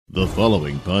The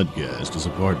following podcast is a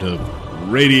part of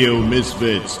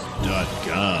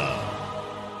RadioMisfits.com.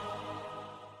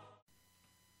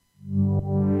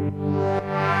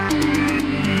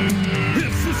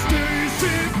 It's the Stacy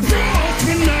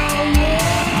Prussman Hour.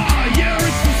 Yeah,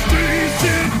 it's the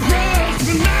Stacy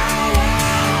Prussman Hour.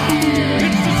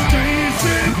 It's the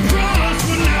Stacy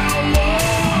Prussman Hour.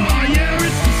 Yeah,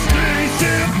 it's the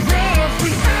Stacy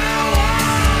Prussman Hour.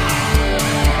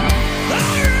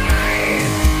 All right.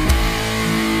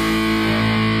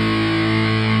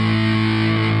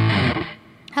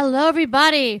 Hello,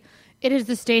 everybody. It is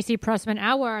the Stacy Prussman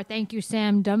Hour. Thank you,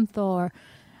 Sam Dumthor.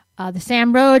 The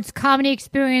Sam Rhodes Comedy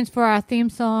Experience for our theme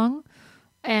song.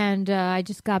 And I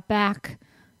just got back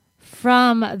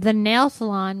from the nail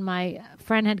salon. My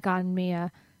friend had given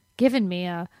me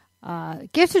a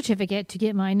gift certificate to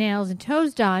get my nails and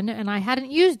toes done, and I hadn't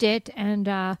used it, and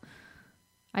I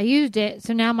used it,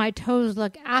 so now my toes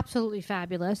look absolutely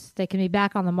fabulous. They can be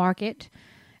back on the market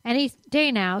any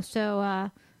day now,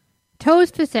 so toes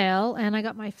for sale, and I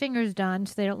got my fingers done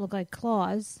so they don't look like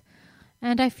claws.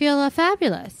 And I feel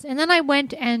fabulous. And then I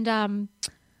went and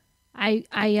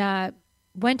I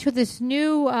went to this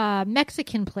new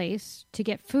Mexican place to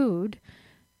get food,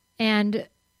 and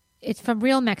it's from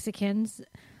real Mexicans.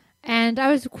 And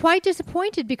I was quite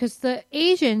disappointed because the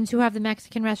Asians who have the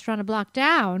Mexican restaurant a block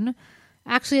down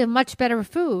actually have much better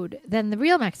food than the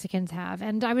real Mexicans have.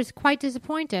 And I was quite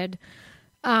disappointed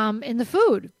in the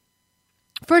food.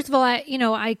 First of all,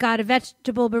 I got a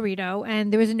vegetable burrito,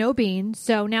 and there was no beans,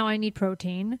 so now I need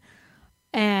protein.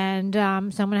 And so I'm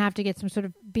going to have to get some sort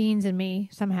of beans in me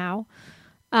somehow,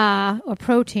 or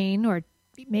protein, or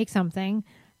make something.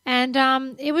 And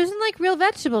it wasn't like real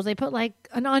vegetables. They put like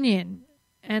an onion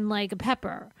and like a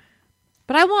pepper.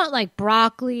 But I want like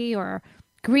broccoli or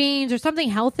greens or something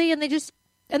healthy, and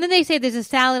then they say there's a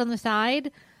salad on the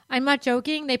side. I'm not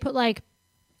joking. They put like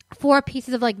 4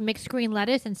 pieces of like mixed green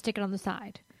lettuce and stick it on the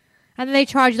side. And then they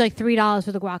charge you like $3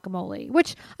 for the guacamole,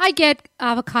 which I get.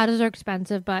 Avocados are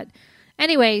expensive, but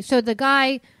anyway, so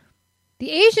the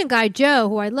Asian guy, Joe,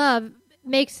 who I love,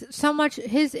 makes so much,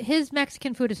 his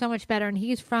Mexican food is so much better, and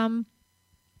he's from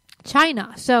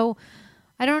China. So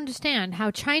I don't understand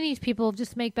how Chinese people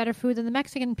just make better food than the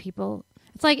Mexican people.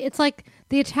 It's like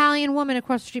the Italian woman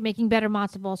across the street making better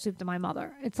matzo ball soup than my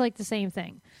mother. It's like the same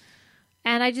thing.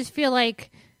 And I just feel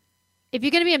like if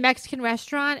you're going to be a Mexican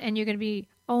restaurant and you're going to be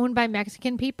owned by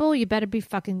Mexican people, you better be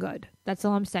fucking good. That's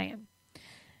all I'm saying.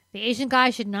 The Asian guy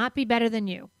should not be better than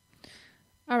you.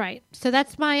 All right. So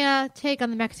that's my take on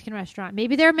the Mexican restaurant.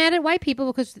 Maybe they're mad at white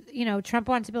people because, Trump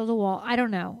wants to build a wall. I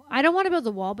don't know. I don't want to build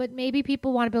a wall, but maybe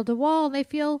people want to build a wall and they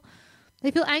feel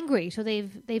angry. So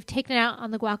they've taken it out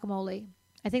on the guacamole.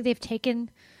 I think they've taken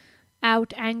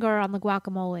out anger on the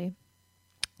guacamole.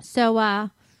 So,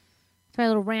 it's my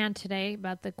little rant today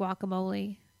about the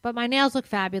guacamole. But my nails look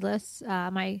fabulous.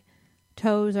 My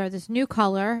toes are this new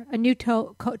color, a new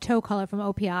toe color from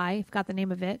OPI. I forgot the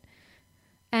name of it.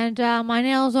 And my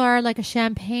nails are like a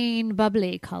champagne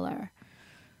bubbly color.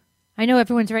 I know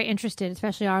everyone's very interested,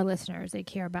 especially our listeners. They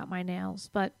care about my nails.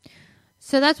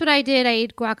 So that's what I did. I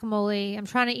ate guacamole. I'm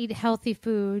trying to eat healthy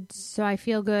foods, so I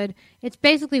feel good. It's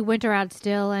basically winter out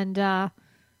still, and the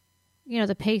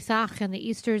Pesach and the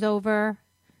Easter's over.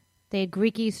 They had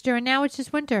Greek Easter, and now it's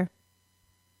just winter.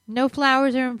 No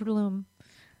flowers are in bloom.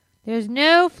 There's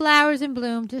no flowers in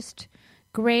bloom, just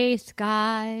gray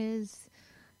skies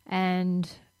and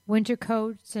winter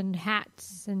coats and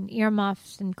hats and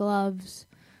earmuffs and gloves.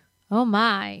 Oh,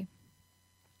 my.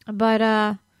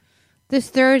 But this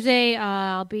Thursday,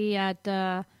 I'll be at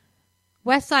the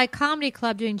West Side Comedy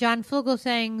Club doing John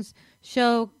Fugelsang's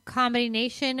show Comedy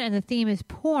Nation, and the theme is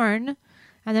porn.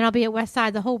 And then I'll be at West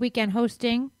Side the whole weekend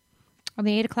hosting on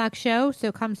the 8 o'clock show,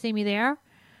 so come see me there.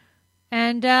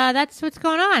 And that's what's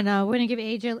going on. We're going to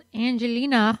give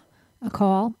Angelina a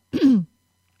call. I'm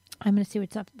going to see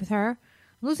what's up with her.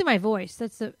 I'm losing my voice.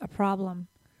 That's a problem.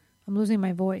 I'm losing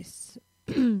my voice.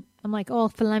 I'm like all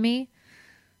phlegmy,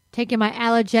 taking my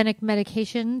allergenic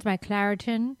medications, my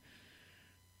Claritin.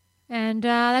 And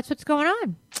that's what's going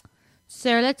on.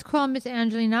 So let's call Miss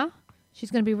Angelina.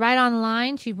 She's going to be right on the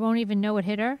line. She won't even know what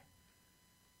hit her.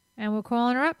 And we're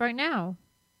calling her up right now.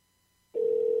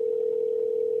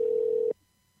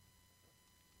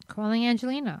 Calling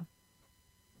Angelina.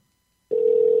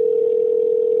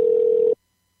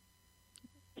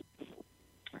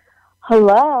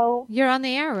 Hello? You're on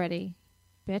the air already,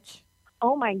 bitch.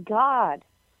 Oh, my God.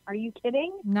 Are you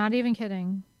kidding? Not even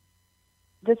kidding.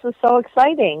 This is so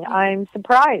exciting. I'm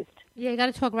surprised. Yeah, you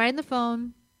got to talk right in the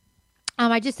phone.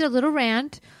 I just did a little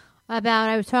rant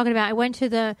I was talking about, I went to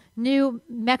the new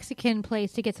Mexican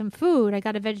place to get some food. I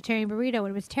got a vegetarian burrito, and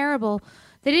it was terrible.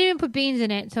 They didn't even put beans in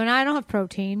it, so now I don't have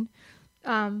protein.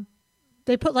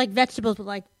 They put, like, vegetables, but,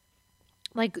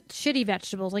 like shitty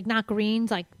vegetables, like not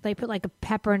greens. Like, they put, like, a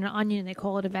pepper and an onion, and they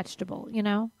call it a vegetable, you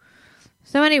know?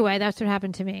 So anyway, that's what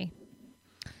happened to me.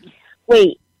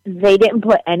 Wait, they didn't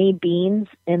put any beans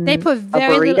in They put a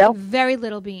burrito? very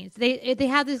little beans. They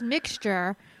have this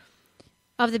mixture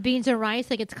of the beans and rice,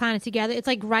 like it's kind of together. It's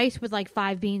like rice with like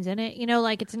 5 beans in it. You know,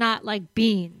 like it's not like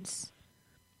beans.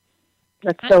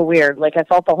 That's so weird. Like, I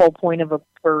thought the whole point of a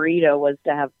burrito was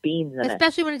to have beans in it.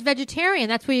 Especially when it's vegetarian.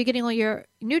 That's where you're getting all your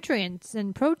nutrients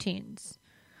and proteins.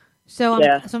 So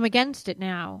I'm against it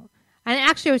now. And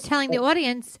actually, I was telling the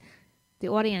audience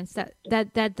that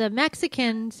the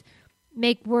Mexicans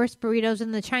make worse burritos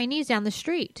than the Chinese down the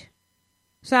street.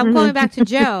 So I'm going back to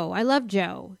Joe. I love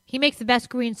Joe. He makes the best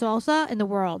green salsa in the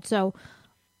world. So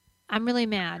I'm really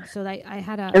mad. So I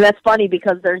had a... And that's funny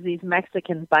because there's these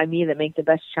Mexicans by me that make the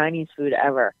best Chinese food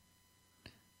ever.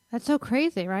 That's so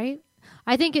crazy, right?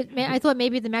 I thought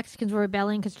maybe the Mexicans were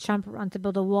rebelling because Trump wants to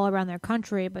build a wall around their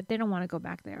country, but they don't want to go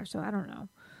back there. So I don't know.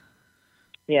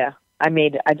 Yeah. I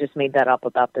just made that up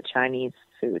about the Chinese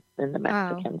food and the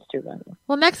Mexicans too.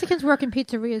 Well, Mexicans work in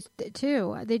pizzerias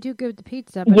too. They do good with the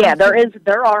pizza. Yeah,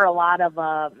 there are a lot of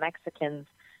Mexicans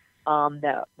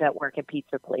that work at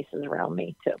pizza places around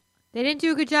me too. They didn't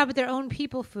do a good job with their own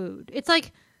people food. It's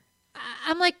like,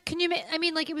 I'm like, can you? I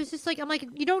mean, like, it was just like, I'm like,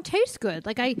 you don't taste good.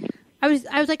 Like I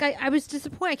was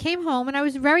disappointed. I came home and I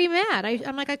was very mad.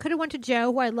 I'm like, I could have went to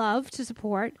Joe, who I love to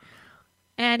support,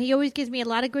 and he always gives me a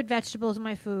lot of good vegetables in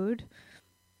my food.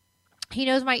 He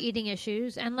knows my eating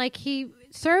issues, and like he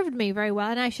served me very well,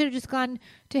 and I should have just gone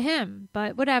to him.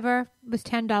 But whatever, it was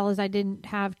 $10 I didn't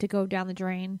have to go down the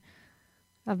drain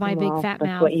of my big fat mouth.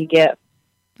 That's what you get.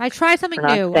 I tried something for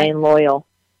not new. Staying loyal.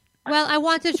 Well, I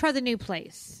wanted to try the new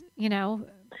place. You know,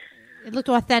 it looked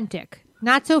authentic.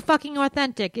 Not so fucking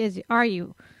authentic, are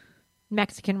you,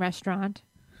 Mexican restaurant?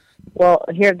 Well,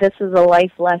 here, this is a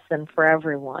life lesson for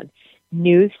everyone.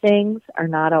 New things are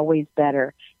not always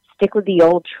better. Stick with the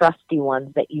old trusty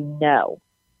ones that you know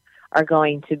are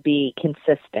going to be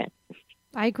consistent.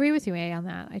 I agree with you, A, on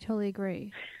that. I totally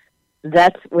agree.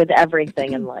 That's with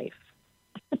everything in life.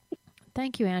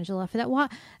 Thank you, Angela, for that. And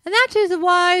that is the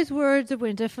wise words of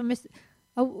Windsor from Miss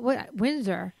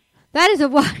Windsor. That is a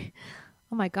wise.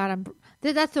 Oh my God,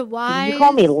 that's a wise. Did you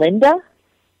call me Linda?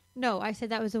 No, I said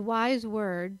that was a wise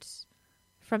words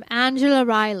from Angela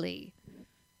Riley.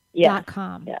 Yeah.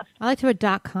 .com. Yes. I like to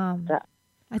put .com.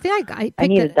 I think I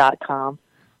need a .com.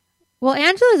 Well,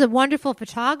 Angela is a wonderful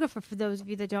photographer. For those of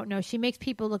you that don't know, she makes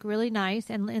people look really nice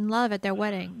and in love at their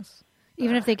weddings,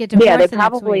 even if they get divorced. Yeah, they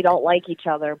probably don't like each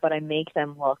other, but I make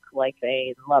them look like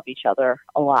they love each other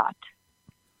a lot.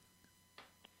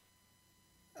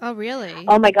 Oh, really?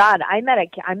 Oh my God, I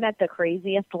met the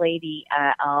craziest lady.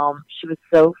 She was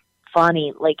so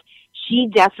funny. Like she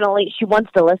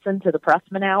wants to listen to the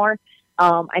Prussman Hour.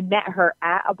 I met her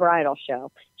at a bridal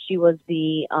show. She was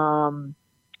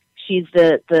she's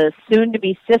the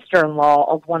soon-to-be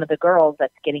sister-in-law of one of the girls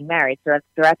that's getting married. So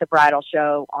they're at the bridal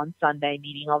show on Sunday,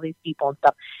 meeting all these people and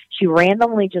stuff. She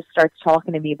randomly just starts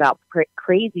talking to me about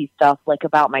crazy stuff, like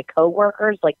about my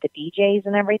coworkers, like the DJs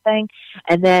and everything.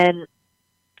 And then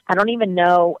I don't even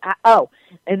know.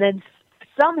 And then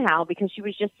somehow, because she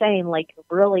was just saying like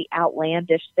really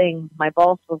outlandish things, my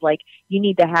boss was like, "You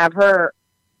need to have her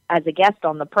as a guest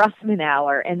on the Prussman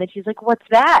Hour." And then she's like, "What's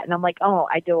that?" And I'm like, "Oh,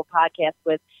 I do a podcast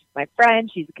with my friend.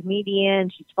 She's a comedian.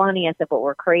 She's funny." I said, "But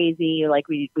we're crazy. Like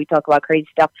we talk about crazy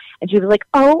stuff." And she was like,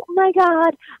 "Oh my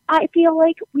God, I feel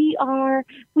like we are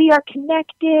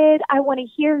connected. I want to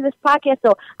hear this podcast."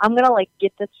 So I'm going to like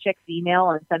get this chick's email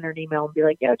and send her an email and be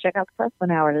like, "Yo, check out the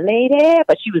Prussman Hour, lady."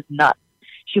 But she was nuts.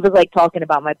 She was like talking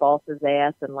about my boss's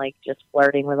ass and like just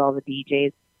flirting with all the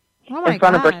DJs. In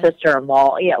front of her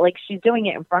sister-in-law. Yeah, like she's doing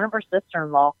it in front of her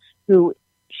sister-in-law, who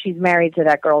she's married to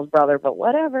that girl's brother, but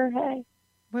whatever, hey.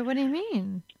 Wait, what do you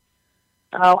mean?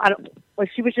 Oh, well,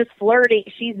 she was just flirting.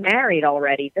 She's married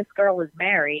already. This girl is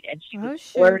married, and she was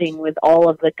flirting with all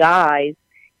of the guys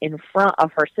in front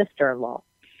of her sister-in-law.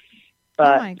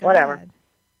 But whatever.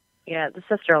 Yeah, the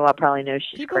sister-in-law probably knows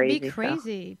she's crazy. People be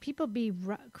crazy. People be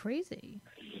crazy.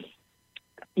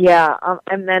 Yeah,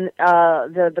 and then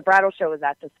the bridal show was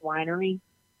at this winery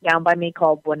down by me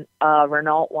called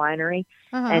Renault Winery,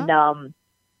 and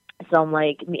so I'm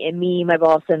like, me, my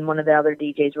boss, and one of the other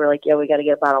DJs were like, "Yeah, we got to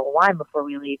get a bottle of wine before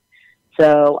we leave."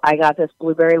 So I got this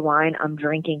blueberry wine. I'm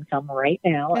drinking some right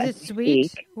now. Is it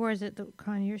sweet, or is it the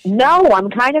kind you're? No, I'm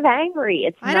kind of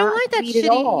angry. I don't like that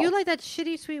shitty. You like that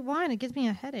shitty sweet wine? It gives me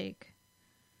a headache.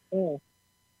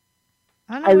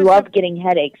 I love getting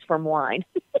headaches from wine.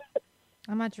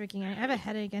 I'm not drinking any. I have a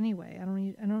headache anyway. I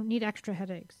don't need extra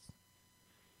headaches.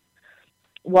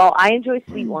 Well, I enjoy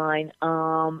sweet wine,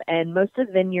 and most of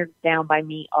the vineyards down by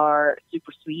me are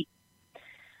super sweet.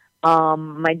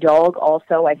 My dog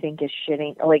also, I think, is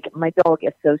shitting. Like, my dog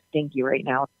is so stinky right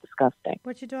now. It's disgusting.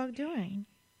 What's your dog doing?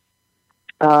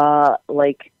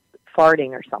 Like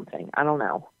farting or something. I don't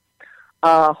know.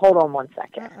 Hold on one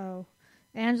second. Uh-oh.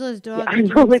 Angela's dog Yeah, is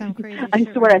doing some crazy I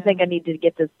shit swear, right I think now. I need to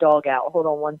get this dog out. Hold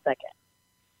on one second.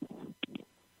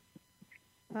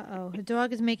 Uh-oh. The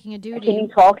dog is making a duty. Can you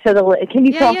talk to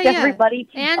Yeah. everybody?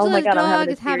 Angela's Oh my God, I'm dog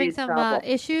having is having some trouble.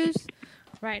 issues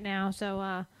right now.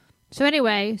 So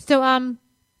anyway,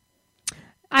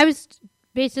 I was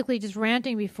basically just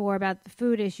ranting before about the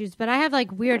food issues, but I have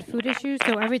like weird food issues.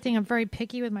 So I'm very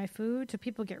picky with my food. So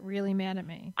people get really mad at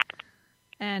me,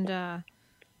 and I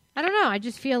don't know. I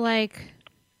just feel like,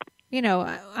 and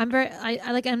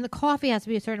the coffee has to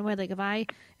be a certain way. Like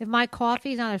if my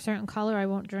coffee is not a certain color, I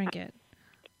won't drink it.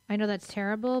 I know that's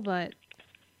terrible, but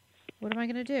what am I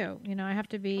going to do? I have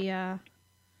to be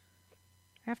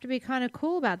kind of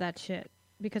cool about that shit,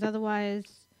 because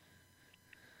otherwise,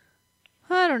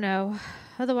 I don't know.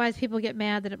 Otherwise, people get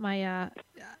mad that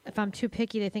if I'm too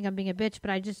picky, they think I'm being a bitch.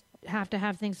 But I just have to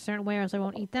have things a certain way, or else I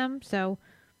won't eat them. So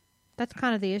that's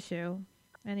kind of the issue.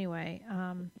 Anyway,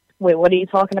 Wait, what are you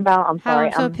talking about? I'm how sorry.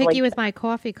 I'm so I'm picky with my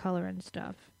coffee color and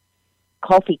stuff.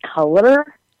 Coffee color?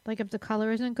 Like if the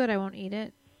color isn't good, I won't eat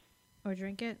it or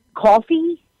drink it.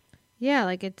 Coffee? Yeah,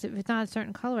 like if it's not a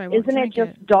certain color, I won't Isn't drink it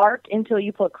just dark until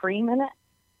you put cream in it?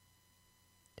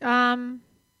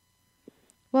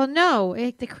 Well, no.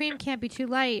 The cream can't be too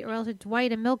light, or else it's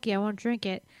white and milky. I won't drink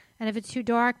it. And if it's too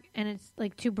dark and it's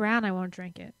like too brown, I won't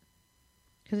drink it.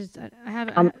 Because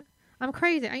I'm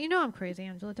crazy. I'm crazy,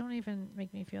 Angela. Don't even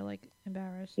make me feel like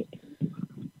embarrassed.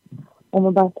 I'm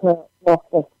about to walk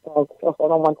this dog. So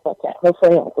hold on one second.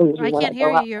 Hopefully, I don't lose you I when can't I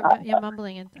hear go you. outside. You're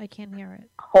mumbling, and I can't hear it.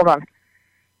 Hold on.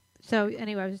 So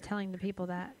anyway, I was just telling the people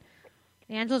that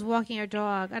Angela's walking her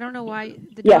dog. I don't know why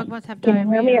the Yes. dog must have Can diarrhea.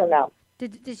 you hear me or no?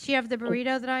 Did she have the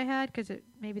burrito that I had? Because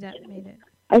maybe that made it.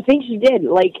 I think she did.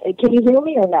 Like, can you hear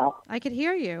me or no? I could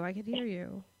hear you.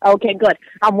 Okay, good.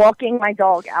 I'm walking my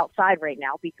dog outside right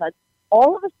now because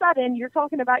all of a sudden you're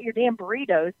talking about your damn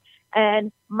burritos,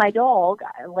 and my dog,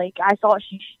 like, I thought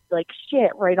she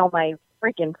shit right on my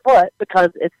freaking foot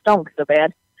because it stunk so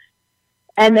bad.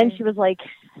 And then she was like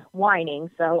whining,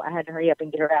 so I had to hurry up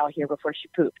and get her out here before she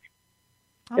pooped.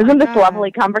 Oh Isn't my this God.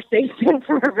 lovely conversation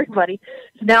for everybody?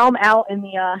 So now I'm out in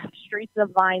the streets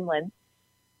of Vineland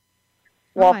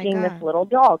walking God. this little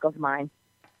dog of mine.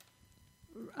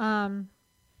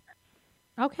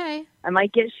 Okay. I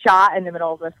might get shot in the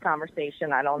middle of this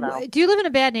conversation. I don't know. Do you live in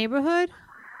a bad neighborhood?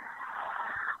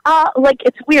 Like,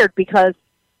 it's weird because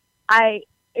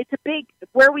it's a big,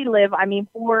 where we live, I mean,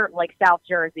 for like South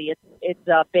Jersey, it's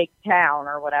a big town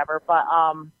or whatever, but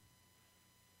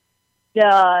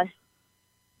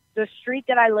the street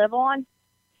that I live on,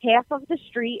 half of the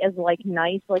street is like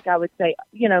nice, like I would say,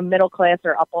 middle class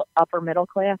or upper middle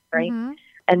class, right? Mm-hmm.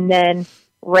 And then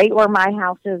right where my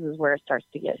house is where it starts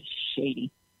to get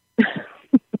shady.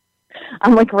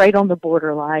 I'm like right on the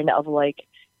borderline of like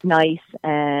nice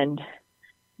and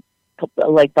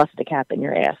like bust a cap in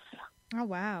your ass. Oh,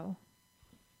 wow.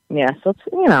 Yeah, so it's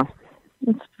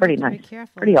it's pretty You have to nice, be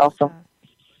careful pretty with awesome. stuff.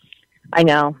 I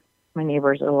know my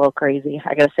neighbors are a little crazy.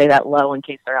 I gotta say that low in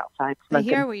case they're outside They smoking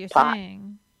hear what you're pot.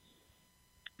 saying.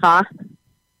 Huh?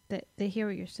 They hear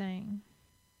what you're saying.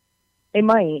 They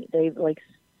might. They like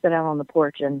sit out on the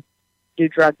porch and do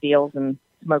drug deals and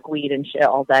smoke weed and shit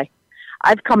all day.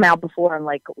 I've come out before and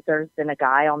like there's been a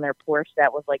guy on their porch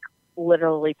that was like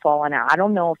literally falling out. I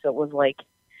don't know if it was like,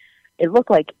 it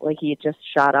looked like he had just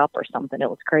shot up or something. It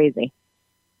was crazy.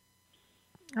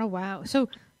 Oh, wow. So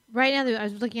right now, I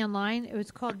was looking online. It was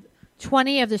called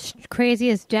 20 of the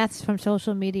craziest deaths from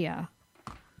social media.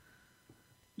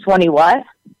 20 what?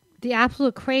 The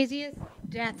absolute craziest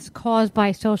deaths caused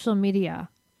by social media.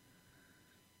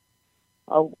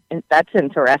 Oh, that's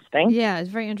interesting. Yeah, it's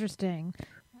very interesting.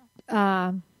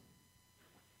 Dad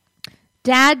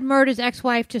murders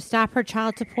ex-wife to stop her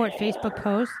child support Facebook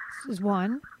posts is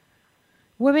one.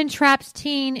 Woman traps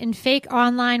teen in fake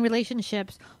online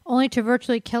relationships only to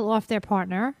virtually kill off their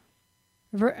partner.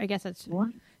 I guess that's... What?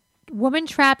 Woman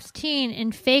traps teen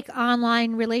in fake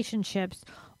online relationships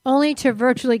only to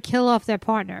virtually kill off their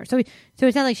partner. So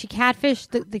it's not like she catfished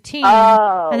the teen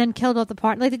and then killed off the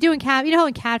partner. Like they do in cat. You know how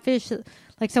in Catfish,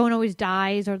 like someone always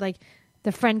dies or like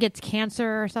the friend gets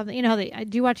cancer or something. You know how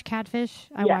do you watch Catfish?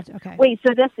 I watch. Okay. Wait,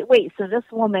 so this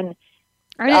woman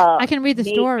I can read the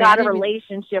Nate story. got a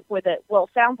relationship with it. Well, it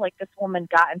sounds like this woman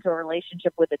got into a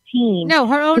relationship with a teen. No,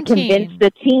 her own to convince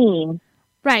the teen.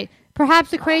 Right.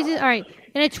 Perhaps the crazy. All right.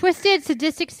 In a twisted,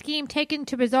 sadistic scheme taken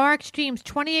to bizarre extremes,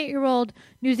 28-year-old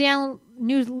New Zealand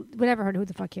whatever, who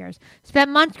the fuck cares, spent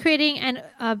months creating an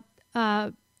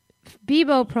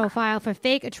Bebo profile for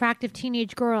fake, attractive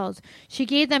teenage girls. She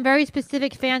gave them very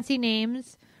specific, fancy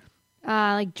names,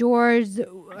 like George.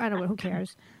 I don't know. Who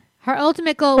cares? Her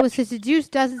ultimate goal was to seduce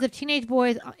dozens of teenage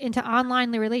boys into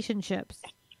online relationships.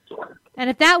 And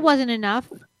if that wasn't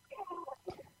enough,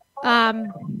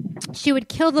 she would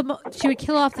kill them. She would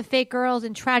kill off the fake girls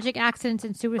in tragic accidents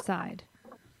and suicide.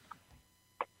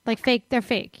 Like fake, they're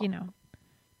fake, you know.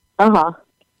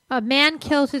 A man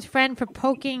kills his friend for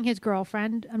poking his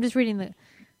girlfriend. I'm just reading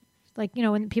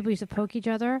when people used to poke each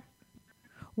other.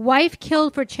 Wife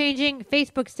killed for changing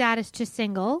Facebook status to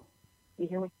single. You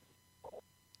hear me?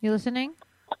 You listening?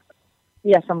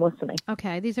 Yes, I'm listening.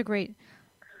 Okay, these are great.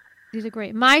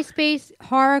 MySpace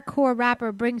horrorcore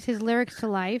rapper brings his lyrics to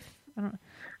life.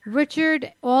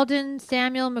 Richard Alden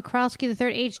Samuel McCrosky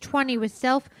III, age 20, was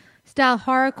self-styled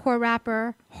horrorcore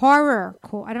rapper.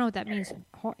 Horrorcore. I don't know what that means.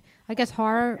 I guess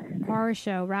horror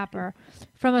show rapper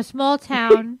from a small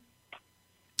town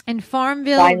in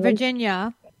Farmville,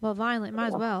 Virginia. Well, violent,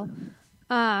 might as well.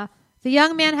 The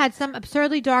young man had some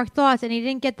absurdly dark thoughts, and he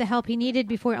didn't get the help he needed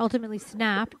before he ultimately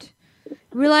snapped.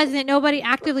 Realizing that nobody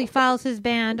actively follows his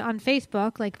band on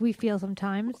Facebook, like we feel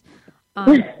sometimes,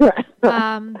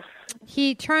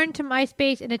 he turned to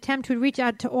MySpace in an attempt to reach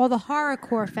out to all the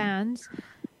horrorcore fans,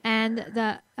 and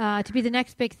to be the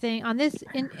next big thing on this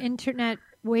internet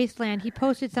wasteland. He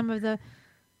posted some of the,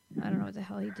 I don't know what the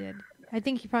hell he did. I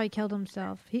think he probably killed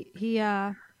himself.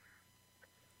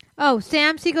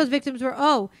 Sam Siegel's victims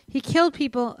were, he killed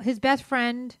people, his best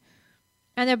friend,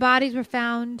 and their bodies were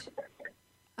found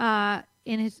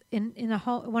in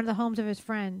one of the homes of his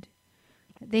friend.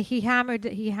 He hammered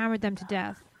them to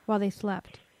death while they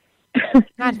slept.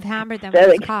 Not hammered them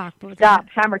with his cock, but with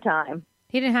hammer time.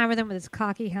 He didn't hammer them with his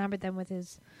cock. He hammered them with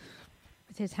his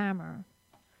hammer.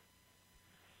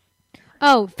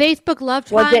 Facebook love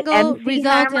triangle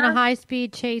results in a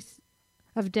high-speed chase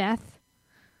of death.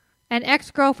 An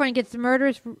ex-girlfriend gets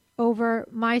murdered over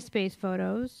MySpace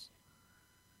photos.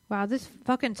 Wow, this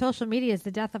fucking social media is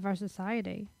the death of our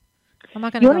society. I'm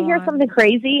not going to. You want to hear something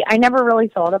crazy? I never really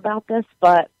thought about this,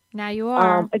 but now you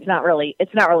are. It's not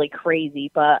really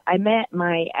crazy. But I met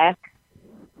my ex.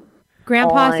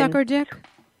 Grandpa sucker dick.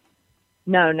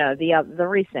 No, the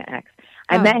recent ex.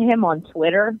 I met him on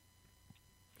Twitter.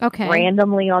 Okay.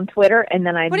 Randomly on Twitter, and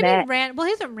then What do you mean? Well,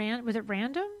 was it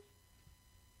random?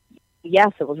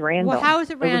 Yes, it was random. Well, how is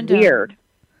it random? It was weird.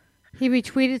 He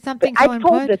retweeted something. I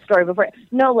told this story before.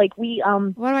 No, like we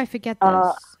Why do I forget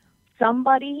this?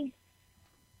 Somebody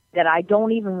that I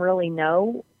don't even really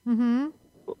know, Mm-hmm.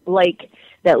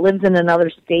 That lives in another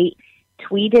state,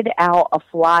 tweeted out a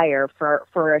flyer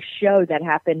for a show that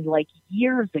happened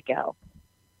years ago,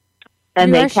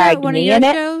 and they tagged me in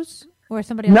it. Shows or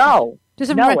somebody else? No,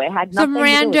 it had nothing some to do with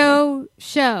rando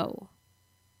show.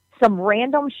 Some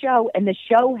random show, and the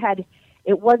show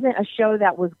it wasn't a show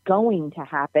that was going to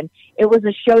happen. It was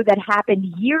a show that happened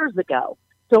years ago.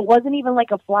 So it wasn't even like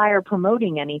a flyer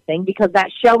promoting anything because that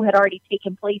show had already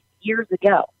taken place years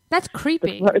ago. That's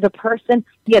creepy. The person.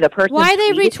 Why are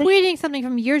they retweeting something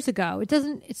from years ago?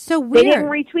 It's so weird. They didn't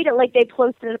retweet it like they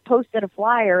posted a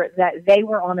flyer that they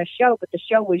were on a show, but the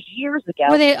show was years ago.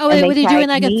 Were they doing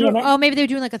like maybe they were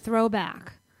doing like a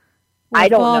throwback. I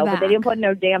don't know, but they didn't put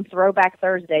no damn Throwback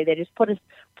Thursday. They just put a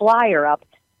flyer up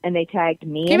and they tagged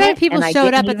me in it. People and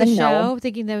showed up at the show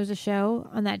thinking there was a show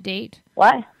on that date.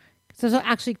 What? So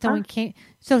actually someone came.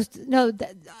 So no,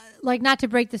 not to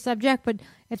break the subject, but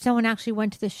if someone actually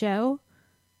went to the show.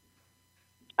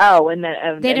 Oh, and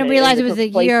then they didn't realize it was a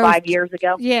year 5 years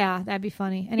ago. Yeah, that'd be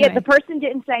funny. Anyway. Yeah, the person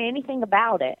didn't say anything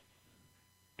about it.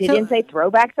 They didn't say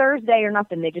Throwback Thursday or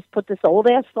nothing. They just put this old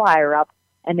ass flyer up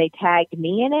and they tagged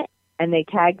me in it and they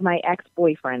tagged my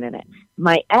ex-boyfriend in it.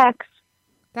 My ex.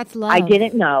 That's love. I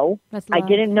didn't know. That's love. I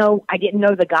didn't know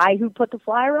the guy who put the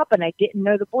flyer up, and I didn't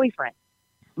know the boyfriend.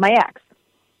 My ex.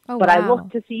 Oh, but wow. I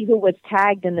looked to see who was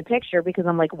tagged in the picture because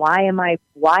I'm like, why am I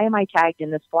tagged in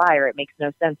this flyer? It makes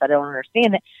no sense. I don't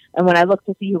understand it. And when I looked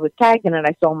to see who was tagged in it,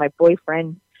 I saw my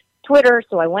boyfriend's Twitter,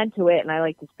 so I went to it and I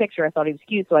liked his picture. I thought he was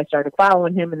cute, so I started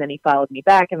following him, and then he followed me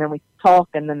back, and then we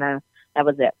talked, and then that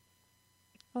was it.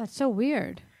 Oh, that's so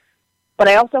weird. But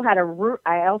I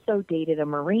also dated a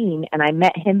Marine, and I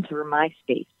met him through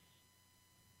MySpace.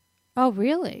 Oh,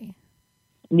 really?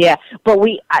 Yeah, but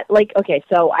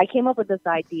so I came up with this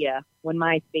idea when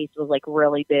MySpace was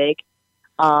really big.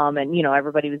 And,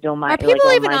 everybody was doing Are people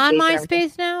like, even on MySpace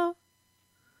MySpace now?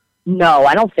 No,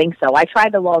 I don't think so. I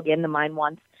tried to log into mine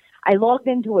once. I logged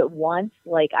into it once,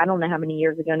 like, I don't know how many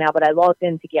years ago now, but I logged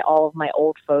in to get all of my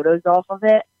old photos off of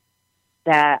it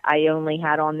that I only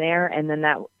had on there, and then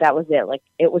that was it. Like,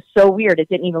 it was so weird. It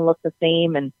didn't even look the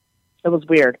same, and it was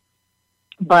weird.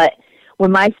 But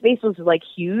when MySpace was, like,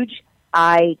 huge,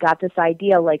 I got this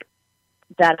idea, like,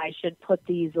 that I should put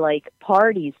these, like,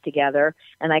 parties together,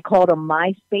 and I called them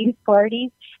MySpace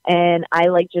parties, and I,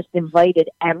 like, just invited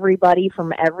everybody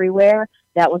from everywhere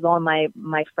that was on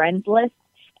my friends list.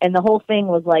 And the whole thing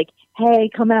was like, hey,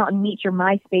 come out and meet your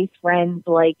MySpace friends,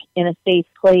 like, in a safe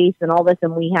place and all this.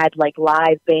 And we had, like,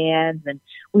 live bands, and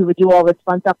we would do all this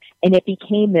fun stuff. And it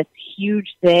became this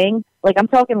huge thing. Like, I'm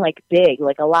talking, like, big.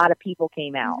 Like, a lot of people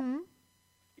came out. Mm-hmm.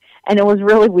 And it was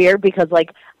really weird because,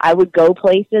 like, I would go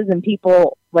places and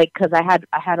people, like, because I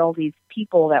had all these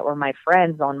people that were my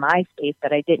friends on MySpace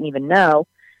that I didn't even know.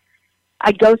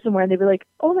 I'd go somewhere and they'd be like,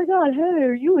 oh my God, hey,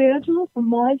 are you Angela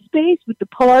from MySpace with the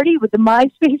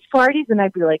MySpace parties? And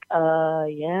I'd be like,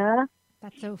 yeah.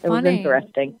 That's so It was funny.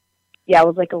 interesting. Yeah, I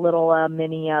was like a little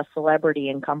mini celebrity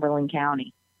in Cumberland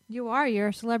County. You're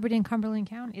a celebrity in Cumberland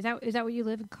County. Is that where you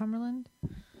live, in Cumberland?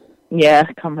 Yeah,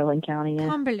 Cumberland County, yeah.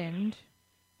 Cumberland.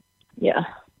 Yeah.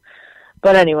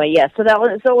 But anyway, yeah, so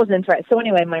it was interesting. So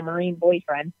anyway, my Marine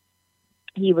boyfriend,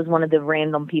 he was one of the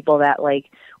random people that, like,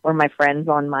 were my friends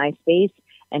on MySpace,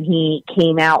 and he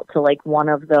came out to, like, one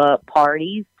of the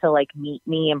parties to, like, meet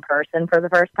me in person for the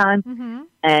first time. Mm-hmm.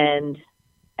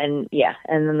 And yeah,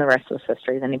 and then the rest was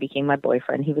history. Then he became my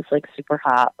boyfriend. He was, like, super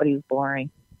hot, but he was boring.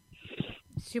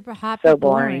 Super hot, So but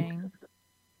boring.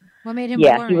 What made him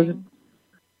boring?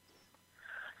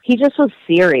 He just was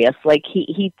serious. Like,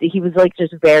 he was, like,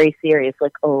 just very serious.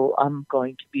 Like, oh, I'm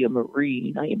going to be a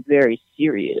Marine. I am very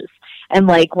serious. And,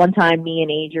 like, one time, me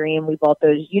and Adrian, we bought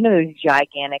those, those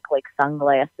gigantic, like,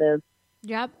 sunglasses.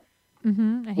 Yep.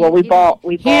 Mm-hmm. Well, we bought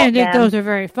He didn't think them. those are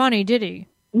very funny, did he?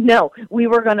 No, we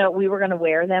were gonna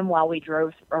wear them while we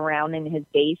drove around in his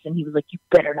base, and he was like, "You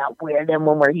better not wear them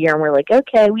when we're here." And we're like,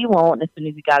 "Okay, we won't." And as soon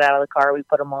as we got out of the car, we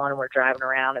put them on, and we're driving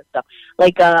around and stuff.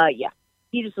 Like, yeah,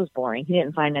 he just was boring. He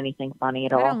didn't find anything funny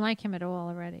at all. I don't like him at all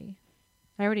already.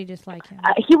 I already dislike him.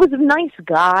 He was a nice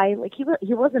guy. Like, he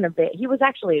wasn't he was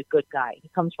actually a good guy. He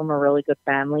comes from a really good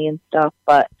family and stuff,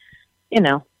 but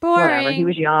boring. Whatever. He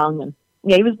was young, and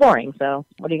yeah, he was boring. So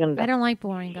what are you gonna do? I don't like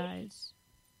boring guys.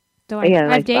 Though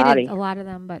I've dated a lot of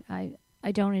them, but I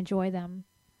don't enjoy them.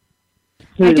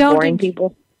 I don't boring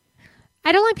people.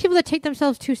 I don't like people that take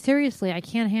themselves too seriously. I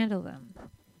can't handle them.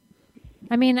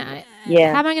 I mean, how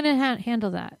am I going to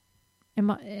handle that in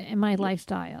my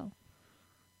lifestyle?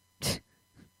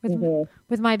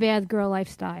 with my bad girl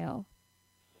lifestyle.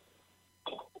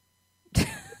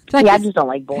 I just don't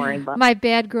like boring. But my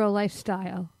bad girl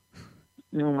lifestyle.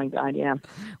 Oh my God, yeah.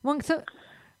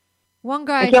 One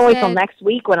guy I can't wait till next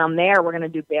week when I'm there. We're going to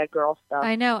do bad girl stuff.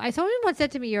 I know. Someone once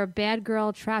said to me, you're a bad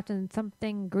girl trapped in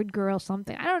something, good girl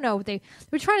something. I don't know. They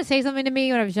were trying to say something to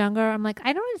me when I was younger. I'm like,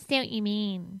 I don't understand what you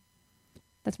mean.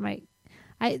 That's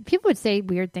people would say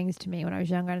weird things to me when I was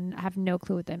younger, and I have no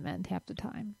clue what they meant half the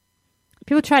time.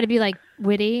 People try to be, like,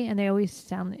 witty, and they always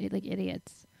sound like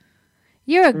idiots.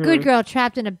 You're a good girl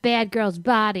trapped in a bad girl's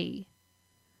body.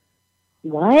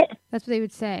 What? That's what they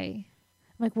would say.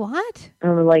 I'm like, what?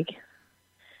 I'm like...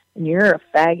 And you're a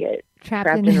faggot trapped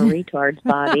in a retard's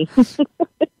body.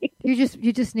 You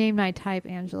just named my type,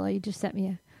 Angela. You just set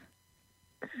me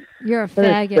You're a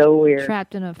that faggot so weird.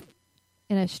 Trapped in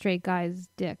a straight guy's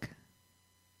dick.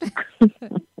 That's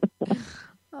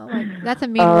a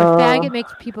mean word. Faggot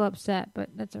makes people upset, but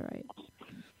that's all right.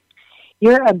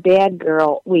 You're a bad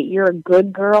girl. Wait, you're a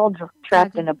good girl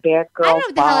trapped in a bad girl's body? I don't know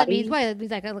what the hell that means. Why? It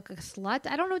means like I look like a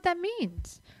slut? I don't know what that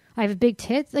means. I have big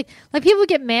tits. Like people would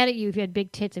get mad at you if you had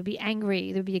big tits. They'd be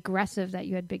angry. They'd be aggressive that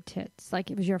you had big tits.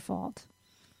 Like it was your fault.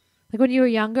 Like when you were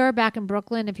younger, back in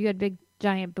Brooklyn, if you had big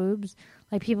giant boobs,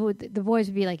 like the boys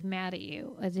would be like mad at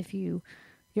you as if you're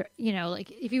like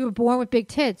if you were born with big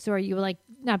tits, or you were like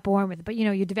not born with it, but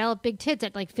you developed big tits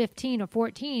at like 15 or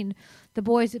 14. The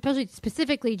boys,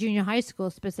 specifically junior high school,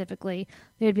 they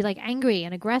would be like angry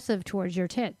and aggressive towards your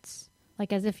tits.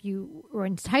 Like as if you were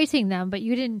enticing them, but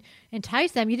you didn't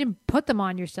entice them. You didn't put them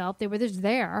on yourself. They were just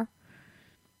there.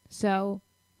 So,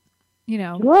 You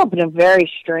grew up in a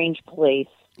very strange place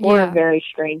or a very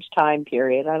strange time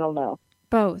period. I don't know.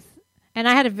 Both. And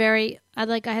I had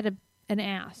an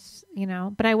ass,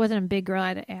 but I wasn't a big girl. I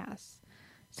had an ass.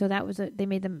 So they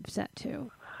made them upset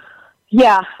too.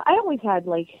 Yeah, I always had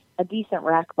like a decent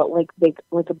rack, but like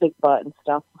a big butt and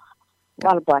stuff. A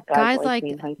lot of black guys like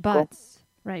me in high school. butts.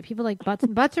 Right, people like butts,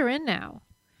 and butts are in now.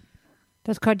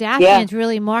 Those Kardashians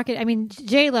really market. I mean,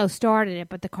 J-Lo started it,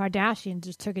 but the Kardashians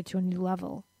just took it to a new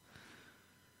level.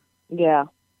 Yeah.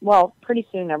 Well, pretty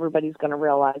soon everybody's going to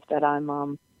realize that I'm,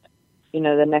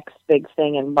 the next big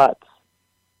thing in butts.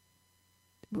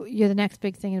 You're the next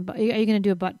big thing in butt. Are you going to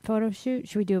do a butt photo shoot?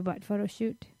 Should we do a butt photo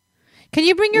shoot? Can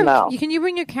you bring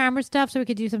your camera stuff so we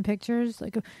could do some pictures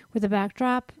like with a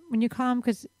backdrop when you come?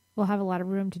 Because we'll have a lot of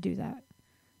room to do that.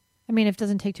 I mean, if it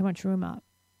doesn't take too much room up.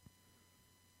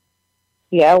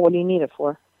 Yeah, what do you need it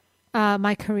for?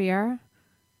 My career.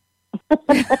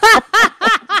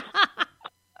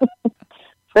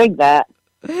 Frig that.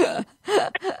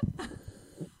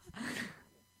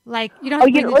 Like you don't have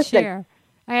to bring a chair.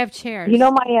 I have chairs. You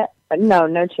know my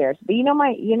no chairs. But you know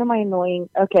my annoying.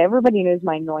 Okay, everybody knows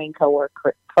my annoying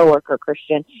coworker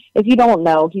Christian. If you don't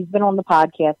know, he's been on the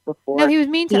podcast before. No, he was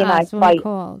mean to us when we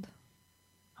called.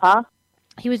 Huh?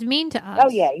 He was mean to us. Oh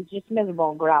yeah, he's just miserable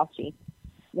and grouchy.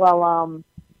 Well,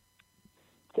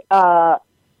 I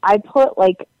put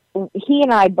he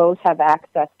and I both have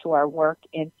access to our work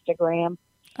Instagram.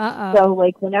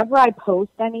 So whenever I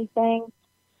post anything,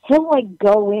 he'll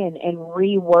go in and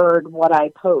reword what I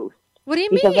post. What do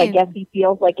you mean? Because I guess he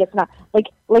feels like it's not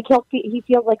he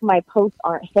feels like my posts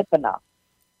aren't hip enough.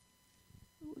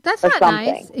 That's not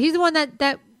nice. He's the one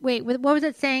that wait, what was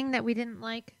it saying that we didn't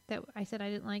like? That I said I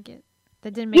didn't like it.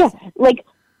 That didn't make sense.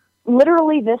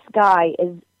 Literally this guy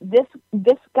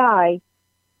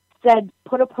said,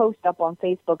 put a post up on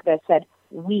Facebook that said,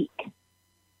 "Weak.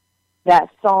 That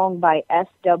song by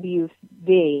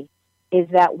SWV, is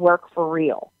that work for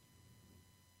real?"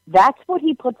 That's what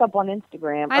he puts up on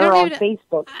Instagram or on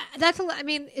Facebook. I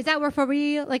mean, is that work for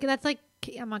real?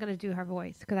 I'm not going to do her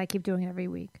voice because I keep doing it every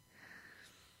week.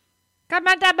 Come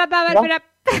on,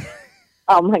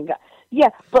 oh my God. Yeah,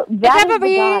 but that is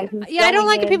the guy who's I don't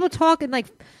like people talking like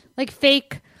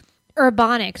fake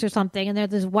urbanics or something, and there's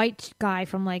this white guy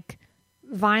from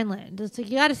Vineland. It's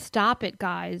you got to stop it,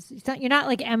 guys. You're not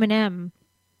like Eminem.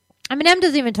 Eminem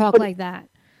doesn't even talk like that.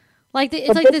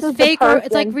 It's like this fake.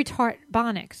 It's like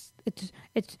retardbonics. It's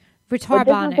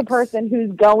retardbonics. This is the person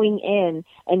who's going in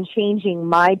and changing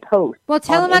my post. Well,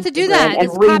 tell him not to do that and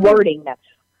rewording them.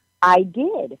 I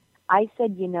did. I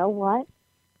said, you know what?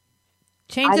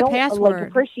 Change the password. I don't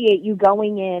appreciate you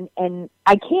going in, and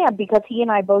I can't because he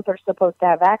and I both are supposed to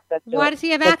have access to it. Why does he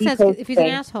have access if he's an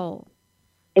asshole?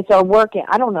 It's our work.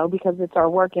 I don't know, because it's our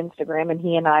work Instagram, and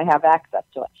he and I have access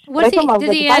to it.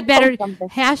 Does he add better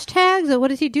hashtags, or what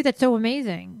does he do that's so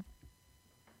amazing?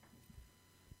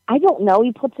 I don't know.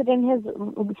 He puts it in his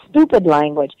stupid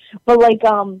language, but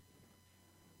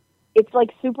it's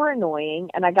super annoying.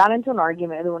 And I got into an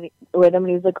argument with him, and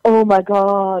he was like, "Oh my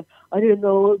God, I didn't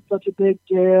know it was such a big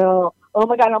deal. Oh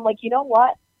my God." And I'm like, you know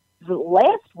what?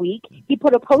 Last week, he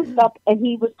put a post up, and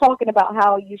he was talking about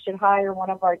how you should hire one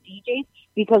of our DJs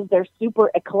because they're super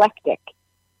eclectic.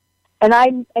 And I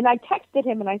texted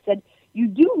him, and I said, you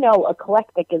do know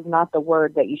eclectic is not the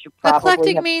word that you should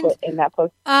probably have put in that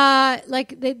post.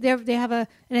 They have an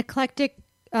eclectic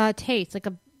taste,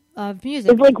 of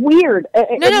music. It's weird.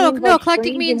 No.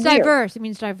 Eclectic means diverse. It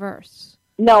means diverse.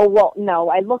 No.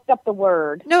 I looked up the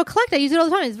word. No, eclectic. I use it all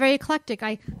the time. It's very eclectic.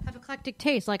 I have eclectic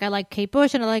taste. I like Kate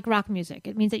Bush and I like rock music.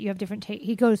 It means that you have different taste.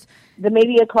 He goes...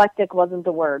 Maybe eclectic wasn't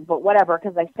the word, but whatever,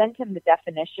 because I sent him the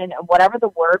definition, and whatever the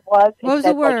word was... What was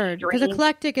the word? Because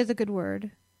eclectic is a good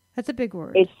word. That's a big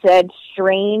word. It said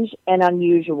strange and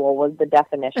unusual was the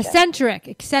definition.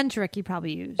 Eccentric he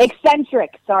probably used.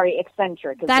 Eccentric is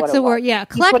that's what the it word. was. Yeah,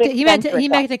 eclectic. He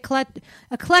meant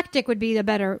eclectic would be the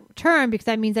better term because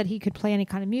that means that he could play any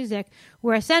kind of music.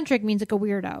 Where eccentric means like a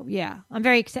weirdo. Yeah, I'm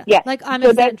very eccentric. Yeah, I'm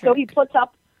eccentric. So he puts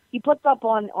up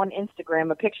on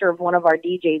Instagram a picture of one of our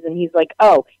DJs, and he's like,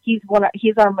 "Oh, he's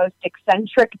our most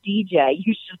eccentric DJ.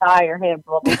 You should hire him."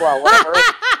 Blah blah blah. Whatever.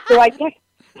 So I guess.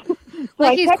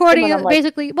 He's courting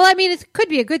basically. Well, I mean, it could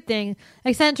be a good thing.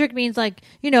 Eccentric means an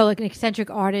eccentric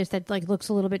artist that looks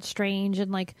a little bit strange and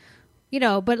but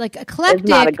eclectic. It's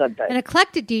not a good thing. An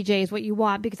eclectic DJ is what you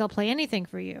want because they'll play anything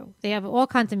for you. They have all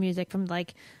kinds of music from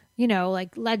Led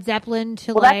Zeppelin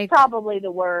to that's probably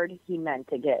the word he meant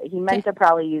to get. He meant to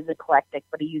probably use eclectic,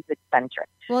 but he used eccentric.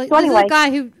 Well, so anyway, this is a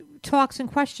guy who talks in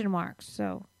question marks.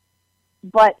 So,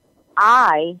 but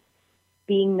I,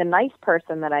 being the nice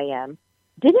person that I am,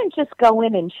 didn't just go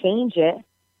in and change it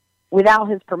without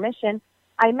his permission.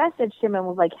 I messaged him and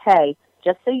was like, "Hey,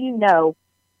 just so you know,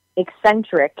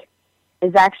 eccentric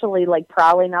is actually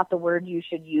probably not the word you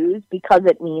should use because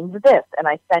it means this." And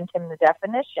I sent him the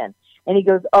definition. And he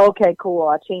goes, "Okay, cool,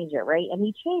 I'll change it," right? And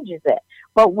he changes it.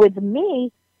 But with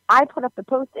me, I put up the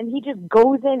post, and he just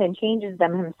goes in and changes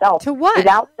them himself. To what?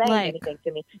 Without saying anything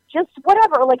to me. Just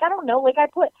whatever. Like, I don't know. Like, I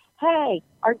put, hey,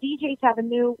 our DJs have a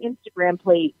new Instagram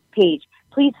page.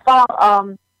 Please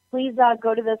follow,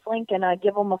 go to this link and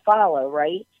give them a follow,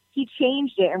 right? He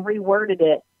changed it and reworded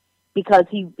it because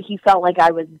he felt like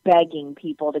I was begging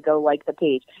people to go like the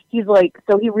page. He's like,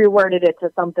 so he reworded it to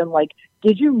something like,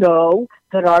 did you know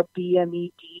that our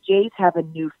BME DJs have a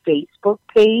new Facebook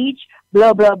page?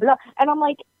 Blah, blah, blah. And I'm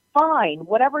like, fine,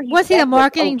 whatever he Was he a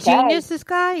marketing okay. genius, this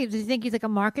guy? Does he think he's like a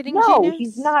marketing genius? No,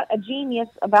 he's not a genius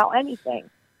about anything.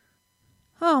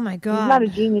 Oh, my God. He's not a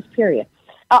genius, period.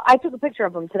 I took a picture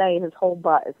of him today. His whole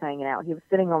butt is hanging out. He was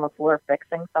sitting on the floor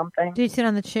fixing something. Did you sit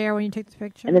on the chair when you took the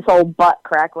picture? And his whole butt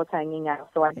crack was hanging out,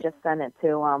 so I just sent it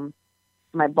to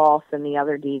my boss and the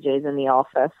other DJs in the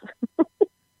office.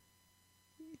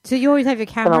 So you always have your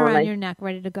camera on your neck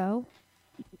ready to go?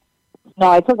 No,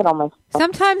 I took it on my phone.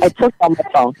 Sometimes I took it on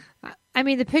my phone. I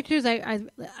mean, the pictures, I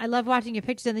love watching your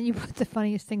pictures, and then you put the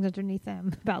funniest things underneath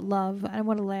them about love. I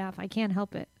want to laugh. I can't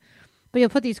help it. But you'll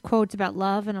put these quotes about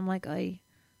love, and I'm like, ay.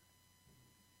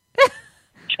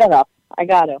 Shut up. I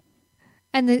got to.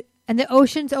 And the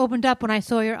oceans opened up when I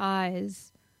saw your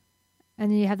eyes. And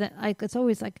then you have that, like, it's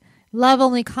always like, love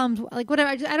only comes, like, whatever.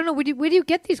 I don't know. Where do you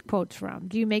get these quotes from?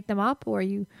 Do you make them up, or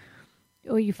you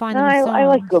find them in songs? I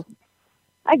like Google.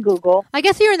 I Google. I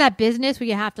guess you're in that business where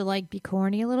you have to, like, be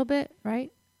corny a little bit,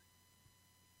 right?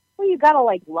 Well, you gotta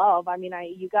like love. I mean,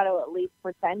 you gotta at least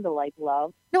pretend to like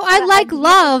love. No, I like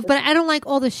love, but I don't like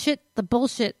all the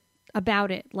bullshit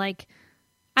about it. Like,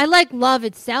 I like love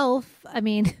itself. I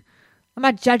mean, I'm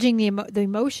not judging the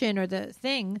emotion or the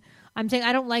thing. I'm saying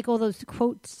I don't like all those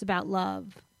quotes about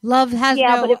love. Love has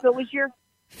no but if it was your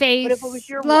face. But if it was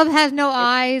your love has no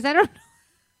eyes. I don't know.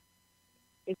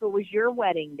 If it was your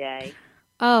wedding day.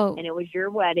 Oh. And it was your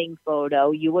wedding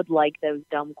photo, you would like those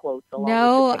dumb quotes along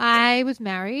No, with your I was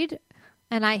married,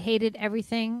 and I hated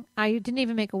everything. I didn't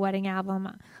even make a wedding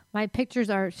album. My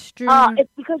pictures are strewn. It's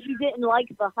because you didn't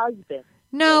like the husband.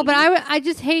 No, but I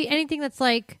just hate anything that's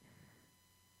like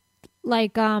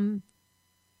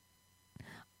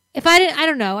if I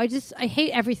don't know. I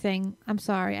hate everything. I'm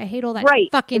sorry. I hate all that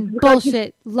fucking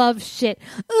bullshit, love shit.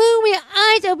 Ooh, my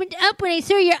eyes opened up when I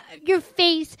saw your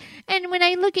face, and when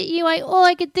I look at you, all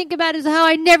I could think about is how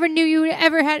I never knew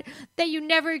that you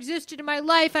never existed in my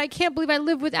life. I can't believe I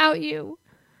live without you.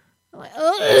 I'm like,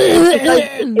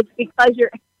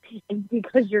 it's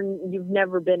because you've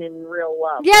never been in real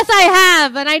love. Yes, I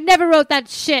have, and I never wrote that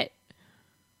shit.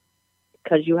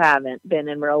 Because you haven't been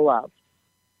in real love.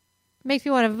 Makes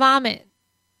me want to vomit.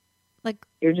 Like,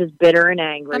 you're just bitter and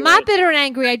angry. I'm not bitter and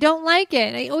angry. I don't like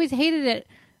it. I always hated it.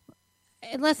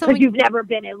 Because you've never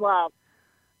been in love.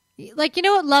 Like, you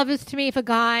know what love is to me? If a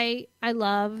guy I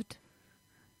loved,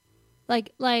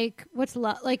 like what's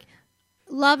love? Like,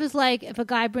 love is like if a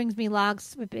guy brings me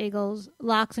lox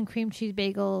and cream cheese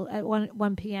bagel at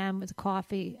 1 p.m. with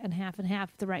coffee and half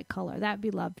the right color. That would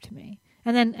be love to me.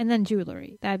 And then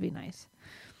jewelry. That'd be nice.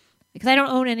 Because I don't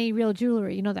own any real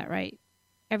jewelry. You know that, right?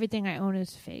 Everything I own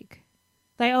is fake.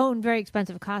 I own very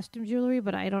expensive costume jewelry,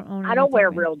 but I don't own I don't wear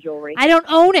real jewelry. I don't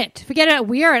own it. Forget it.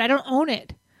 Weird. I don't own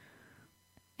it.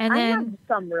 And I then have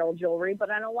some real jewelry, but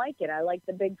I don't like it. I like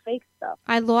the big fake stuff.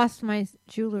 I lost my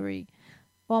jewelry.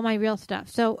 All my real stuff.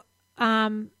 So,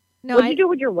 no. What did you do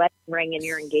with your wedding ring and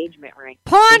your engagement ring?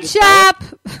 Pawn shop!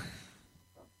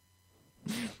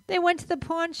 They went to the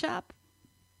pawn shop.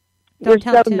 You're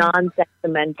so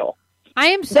non-sentimental.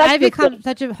 I've become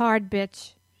such a hard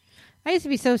bitch. I used to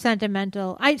be so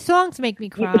sentimental. Songs make me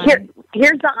cry.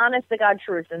 Here's the honest to God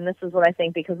truth, and this is what I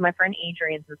think, because my friend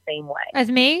Adrian's the same way. As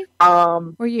me?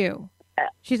 Or you?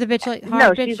 She's a bitch, like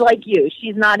hard bitch. No, she's like you.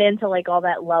 She's not into like all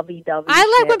that lovey-dovey.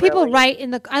 I like when people really. write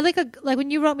in the. I like when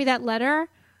you wrote me that letter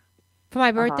for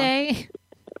my birthday.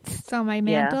 It's on my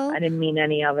mantle. Yeah, I didn't mean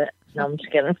any of it. No, I'm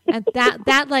just kidding. And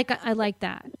that like I like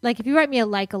that. Like if you write me a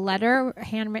letter, a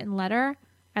handwritten letter,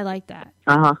 I like that.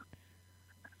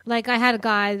 Like I had a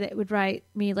guy that would write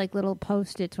me like little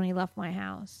Post-its when he left my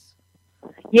house.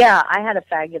 Yeah, I had a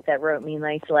faggot that wrote me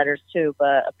nice letters too,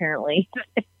 but apparently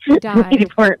died. they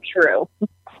weren't true.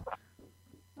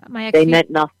 They meant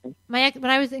nothing. When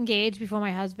I was engaged before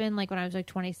my husband, like when I was like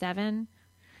 27,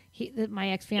 my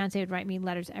ex-fiance would write me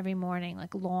letters every morning,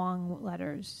 like long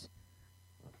letters.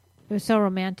 It was so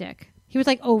romantic. He was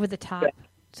like over the top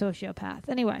sociopath.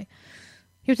 Anyway,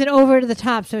 he was an over the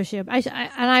top sociopath.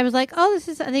 And I was like, oh, this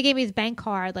is. And they gave me his bank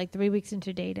card like 3 weeks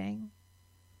into dating.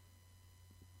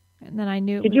 And then I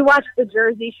knew. Did you watch the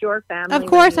Jersey Shore family? Of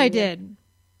course I did.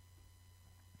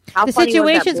 How the funny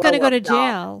situation's was that going to go to blow-up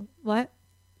jail. doll?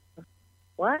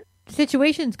 What? The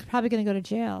situation's probably going to go to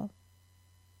jail.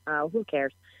 Oh, who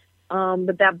cares?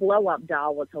 But that blow up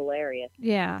doll was hilarious.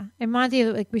 Yeah. And Monty,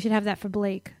 like, we should have that for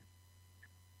Blake.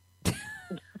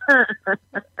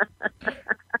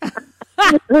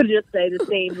 We'll just say the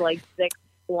same, like, 6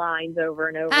 lines over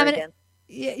and over again.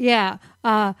 Yeah.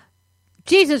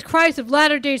 Jesus Christ of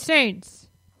Latter-day Saints.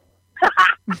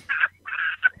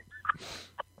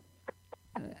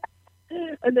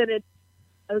 And then it's,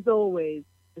 as always,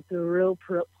 it's a real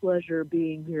pleasure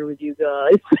being here with you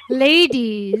guys.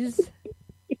 Ladies.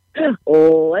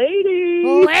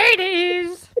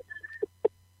 Ladies.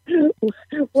 So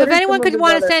if anyone could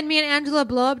want to send me an Angela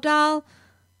blow-up doll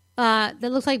that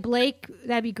looks like Blake,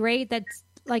 that'd be great. That's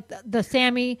like the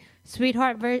Sammy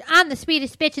sweetheart version. I'm the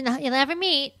sweetest bitch you'll ever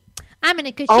meet. I'm in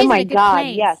a good. She's in a good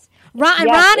place. Yes.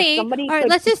 Ronnie. All right,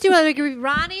 let's just do it.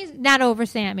 Ronnie's not over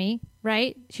Sammy,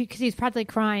 right? Because he's probably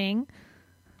crying.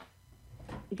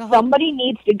 Somebody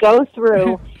needs to go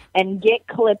through and get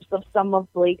clips of some of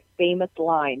Blake's famous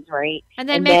lines, right? And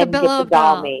then make a blow-up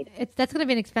doll. Made. That's going to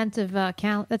be an expensive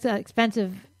That's an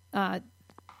expensive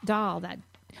doll. But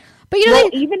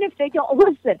even if they don't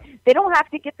listen, they don't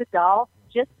have to get the doll.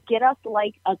 Just get us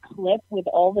like a clip with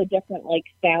all the different like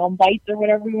sound bites or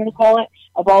whatever you want to call it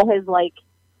of all his like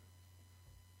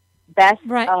best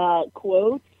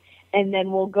quotes, and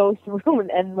then we'll go through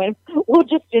and we'll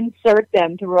just insert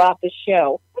them throughout the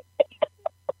show.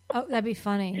 Oh, that'd be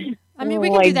funny. I mean, we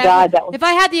could do that. God, if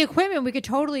I had the equipment, we could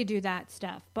totally do that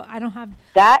stuff. But I don't have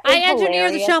that. I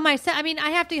engineer the show myself. I mean,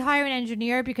 I have to hire an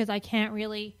engineer because I can't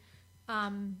really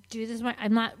do this.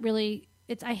 I'm not really.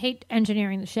 I hate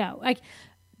engineering the show,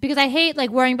 because I hate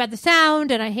like worrying about the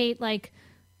sound, and I hate like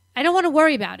I don't want to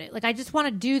worry about it. Like I just want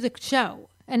to do the show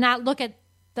and not look at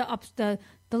the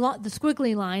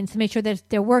squiggly lines to make sure that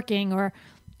they're working, or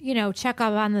check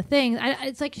up on the thing.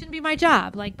 It's like shouldn't be my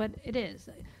job, but it is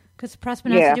because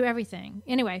Prussman has to do everything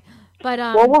anyway. But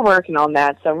well, we're working on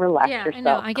that, so relax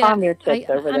yourself. I know. Calm your tits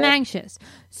over there. I'm anxious.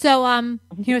 So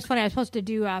it's funny. I was supposed to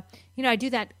do I do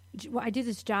that. I do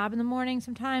this job in the morning.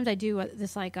 Sometimes I do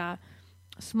this like a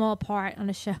small part on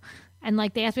a show, and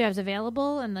like they asked me if I was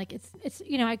available, and like it's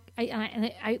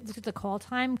I looked at the call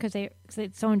time because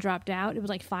someone dropped out. It was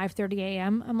like 5:30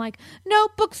 a.m. I'm like, no,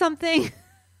 book something.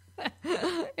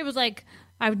 It was like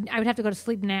I would have to go to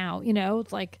sleep now.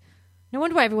 It's like no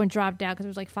wonder why everyone dropped out because it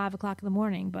was like 5 o'clock in the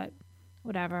morning. But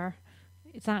whatever,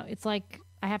 it's not. It's like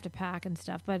I have to pack and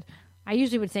stuff. But I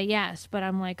usually would say yes, but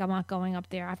I'm like I'm not going up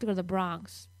there. I have to go to the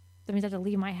Bronx. That means I have to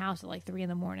leave my house at like 3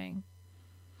 a.m.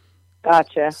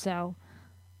 Gotcha. So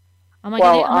I'm like,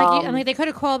 I'm like, they could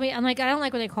have called me. I'm like, I don't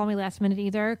like when they call me last minute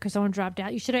either because someone dropped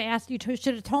out. You should have asked. You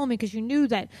should have told me because you knew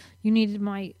that you needed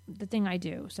the thing I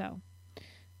do. So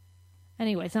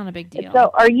anyway, it's not a big deal. So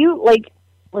are you like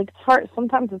it's hard?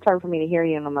 Sometimes it's hard for me to hear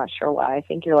you, and I'm not sure why. I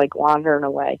think you're like wandering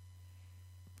away.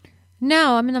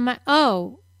 No, I'm in the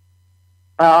all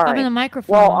right. I'm in the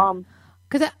microphone. Well,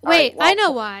 I know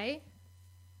why.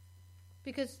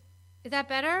 Because is that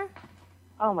better?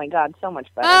 Oh my God, so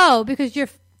much better. Oh, because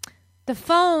the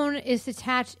phone is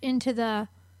attached into the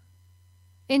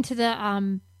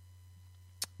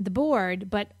board,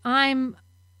 but I'm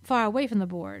far away from the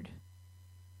board.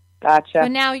 Gotcha.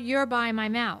 But now you're by my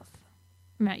mouth.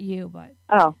 Not you, but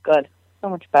oh, good, so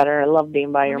much better. I love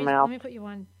being by your mouth. Let me put you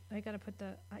on. I gotta put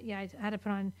I had to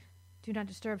put on Do Not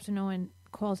Disturb so no one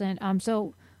calls in.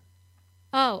 So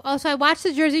I watched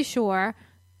the Jersey Shore.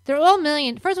 They're all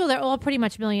First of all, they're all pretty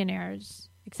much millionaires,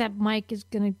 except Mike is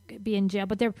going to be in jail.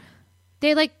 But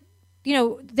they like,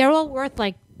 they're all worth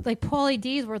like Paulie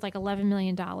D is worth like $11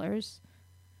 million. Well,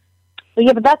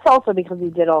 yeah, but that's also because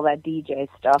he did all that DJ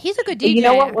stuff. He's a good DJ,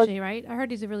 actually, right? I heard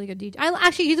he's a really good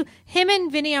DJ. Him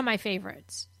and Vinny are my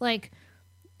favorites. Like,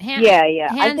 hands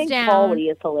I think down.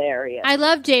 Paulie is hilarious. I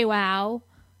love JWoww.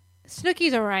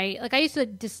 Snooki's all right. Like, I used to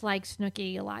dislike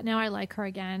Snooki a lot. Now I like her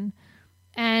again.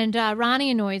 And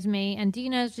Ronnie annoys me, and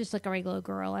Dina's just like a regular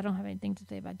girl. I don't have anything to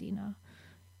say about Dina.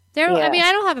 I mean,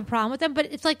 I don't have a problem with them, but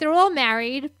it's like they're all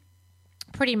married,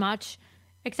 pretty much,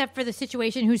 except for the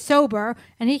situation who's sober,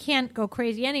 and he can't go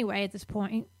crazy anyway at this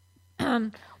point.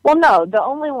 Well, no, the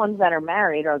only ones that are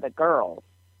married are the girls.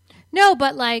 No,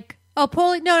 but like,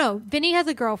 Paulie, no, Vinny has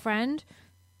a girlfriend.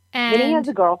 And Vinny has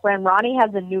a girlfriend. Ronnie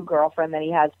has a new girlfriend that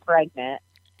he has pregnant.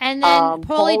 And then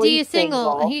Paulie D is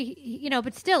single. He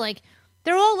but still, like,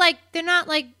 they're all like, they're not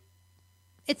like,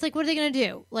 it's like, what are they going to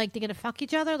do? Like, they're going to fuck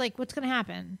each other? Like, what's going to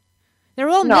happen? They're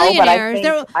all No, but I millionaires.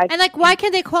 think- And like, why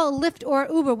can't they call it Lyft or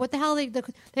Uber? What the hell? They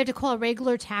have to call a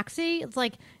regular taxi? It's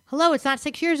like, hello, it's not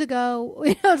 6 years ago.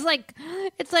 You know,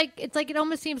 it's like it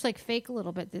almost seems like fake a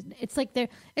little bit. It's like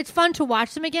it's fun to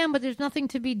watch them again, but there's nothing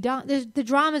to be done. The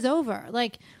drama's over.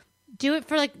 Like, do it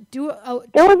for There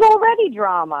was already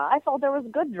drama. I thought there was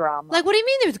good drama. like, what do you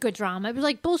mean there's good drama? It was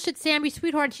like bullshit. Sammy's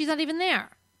sweetheart, and she's not even there.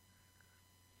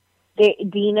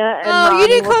 Dina and You Ronnie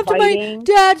didn't were come to my fighting.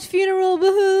 dad's funeral.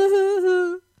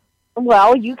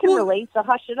 Well, you can relate to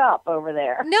Hush It Up over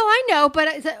there. No, I know, but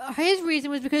his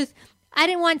reason was because I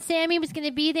didn't want Sammy was going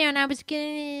to be there, and I was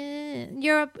going to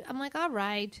Europe. I'm like, all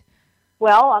right.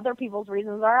 Well, other people's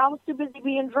reasons are I was too busy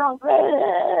being drunk.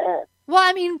 Well,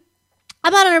 I mean,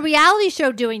 I'm not on a reality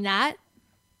show doing that.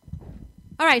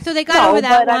 All right, so they got over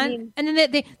that but, one, I mean, and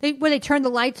then they turned the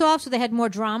lights off, so they had more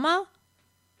drama.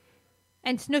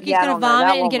 And Snooki's Yeah, I going to don't know. That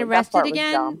vomit and one get was- that arrested part was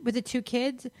again dumb. with the 2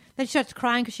 kids. Then she starts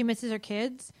crying because she misses her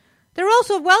kids. They're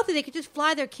also wealthy; they could just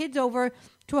fly their kids over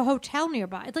to a hotel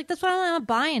nearby. It's like that's why I'm not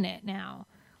buying it now.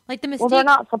 Like the Mystique. well, they're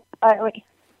not.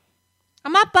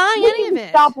 I'm not buying any of it.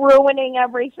 Stop ruining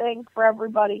everything for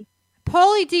everybody.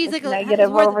 Paulie D's It's like negative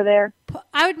is worth- over there.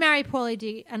 I would marry Paulie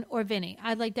D or Vinny.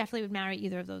 I definitely would marry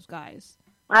either of those guys.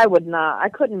 I would not. I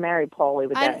couldn't marry Paulie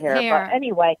with that hair. But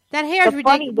anyway, That hair is the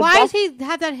funny- ridiculous. the Why does best- he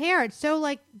have that hair? It's so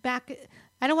like back.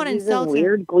 I don't want to he's a insult him.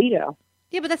 weird Guido.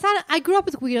 Yeah, but that's not. I grew up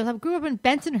with Guidos. I grew up in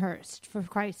Bensonhurst, for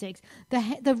Christ's sakes.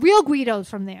 The real Guidos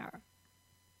from there,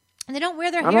 and they don't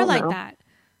wear their I hair don't like know. that.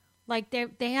 Like they're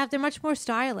much more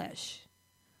stylish.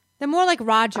 They're more like I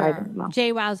Roger, don't know.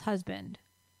 JWoww's husband.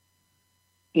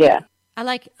 Yeah. I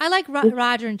like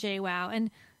Roger and JWoww,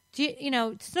 and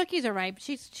Snooki's all right. But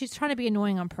she's trying to be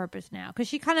annoying on purpose now because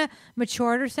she kind of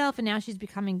matured herself, and now she's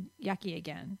becoming yucky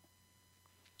again.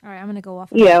 All right, I'm gonna go off.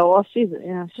 Yeah, well, she's a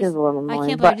little annoying. I can't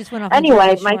believe but I just went off.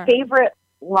 anyway, Jersey my Shore. favorite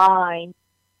line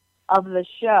of the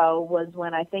show was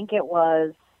when I think it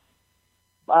was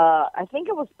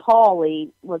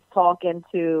Paulie was talking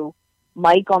to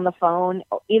Mike on the phone,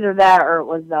 either that or it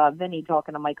was Vinny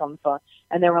talking to Mike on the phone,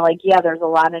 and they were like, "Yeah, there's a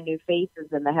lot of new faces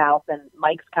in the house," and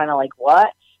Mike's kind of like, "What?"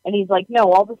 And he's like,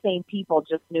 "No, all the same people,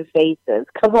 just new faces,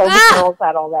 because all the girls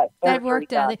had all that." That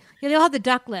worked out. They all have the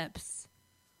duck lips.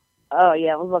 Oh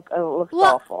yeah, it looks Well,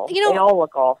 awful. you know, they all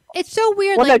look awful. It's so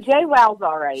weird. Well, like, no, JWoww's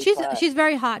all right. but- she's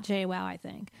very hot, JWoww, I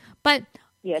think. But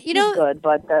yeah, you she's know, good,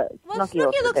 but well, Snooki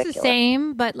Snooki looks ridiculous. the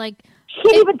same, but like She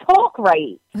can't even talk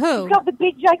right. who? She's got the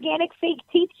big, gigantic, fake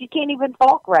teeth. She can't even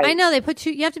talk right. I know they put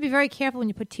you have to be very careful when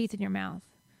you put teeth in your mouth.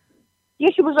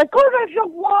 Yeah, she was like, "Oh, that's a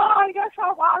why? That's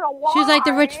a why?" She was like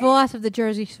the Rich Voss of the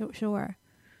Jersey Shore.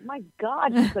 My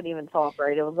God, she couldn't even talk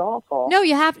right. It was awful. No,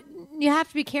 you have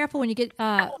to be careful when you get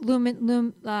laminates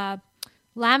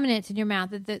in your mouth.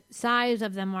 That the size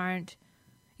of them aren't.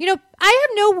 I have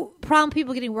no problem with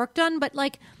people getting work done, but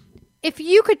like if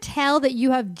you could tell that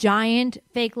you have giant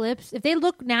fake lips, if they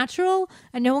look natural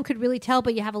and no one could really tell,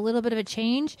 but you have a little bit of a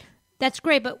change, that's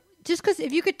great. But just because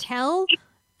if you could tell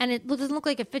and it doesn't look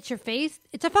like it fits your face,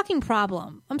 it's a fucking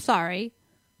problem. I'm sorry.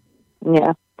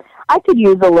 Yeah, I could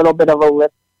use a little bit of a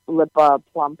lip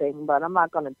plumping, but I'm not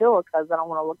going to do it because I don't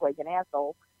want to look like an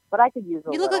asshole. But I could use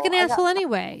a You little. look like an asshole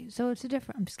anyway, so it's a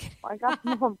different. I'm just kidding. I got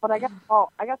small, but I got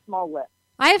small lips.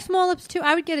 I have small lips too.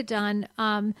 I would get it done.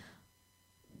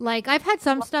 Like I've had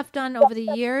some stuff done over the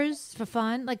years for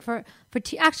fun. Like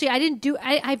actually, I didn't do.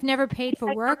 I've never paid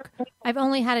for work. I've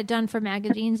only had it done for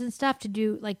magazines and stuff to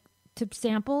do to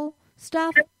sample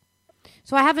stuff.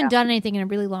 So I haven't done anything in a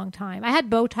really long time. I had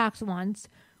Botox once,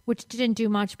 which didn't do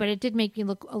much, but it did make me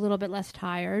look a little bit less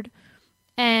tired.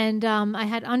 And I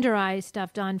had under eye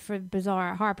stuff done for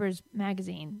Harper's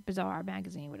magazine, Bizarre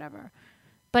magazine, whatever.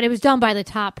 But it was done by the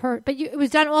top it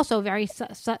was done also very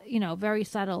very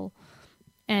subtle.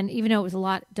 And even though it was a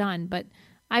lot done, but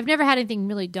I've never had anything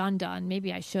really done.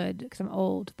 Maybe I should because I'm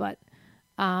old, but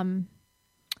I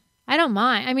don't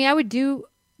mind. I mean, I would do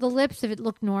the lips if it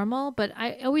looked normal, but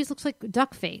it always looks like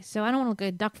duck face, so I don't want to look like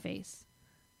a duck face.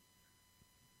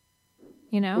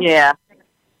 Yeah.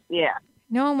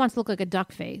 No one wants to look like a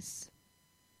duck face.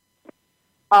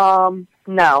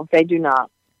 No, they do not.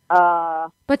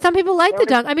 But some people like the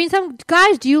duck. I mean, some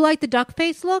guys, do you like the duck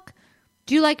face look?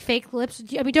 Do you like fake lips?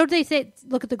 Don't they say,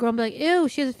 look at the girl and be like, ew,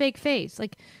 she has a fake face?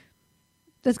 Like,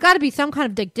 there's got to be some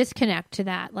kind of disconnect to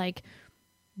that. Like,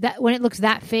 that when it looks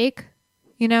that fake,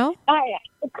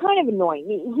 It's kind of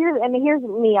annoying. Here's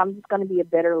me. I'm just going to be a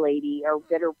bitter lady or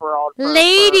bitter broad.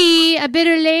 A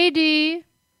bitter lady.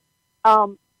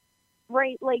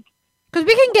 Right, like. Because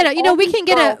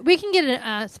we can get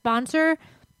a sponsor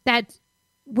that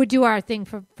would do our thing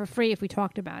for free if we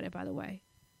talked about it, by the way.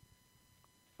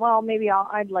 Well, maybe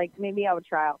maybe I would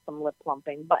try out some lip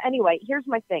plumping. But anyway, here's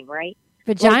my thing, right?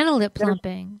 Vaginal lip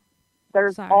plumping.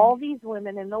 There's Sorry. all these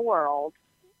women in the world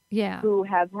Yeah. who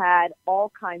have had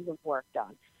all kinds of work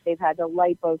done. They've had the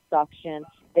liposuction.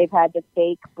 They've had the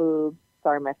fake boobs.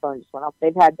 Sorry, my phone just went off.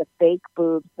 They've had the fake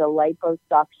boobs, the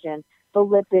liposuction, the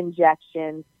lip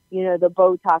injections, you know, the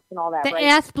Botox and all that. The right?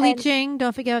 ass bleaching.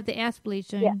 Don't forget about the ass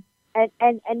bleaching. Yeah. And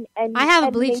I have a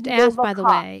and bleached maybe they ass, look by the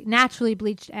hot. way. Naturally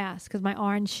bleached ass, because my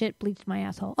orange shit bleached my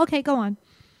asshole. Okay, go on.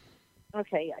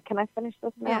 Okay, yeah. Can I finish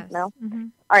this now? Yes. No? Mm-hmm.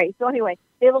 All right, so anyway,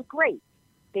 they look great.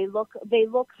 They look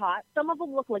hot. Some of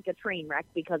them look like a train wreck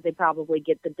because they probably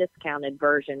get the discounted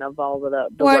version of all of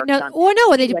the work done.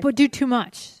 They Anyway. do too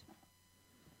much.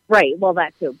 Right, well,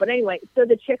 that too. But anyway, so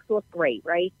the chicks look great,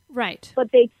 right? Right.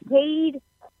 But they paid,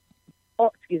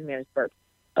 oh, excuse me, I just burped.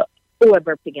 I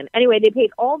burped again. Anyway, they paid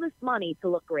all this money to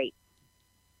look great.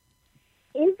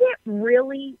 Is it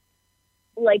really,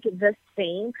 like, the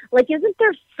same? Like, isn't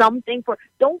there something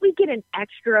don't we get an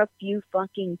extra few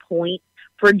fucking points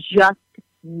for just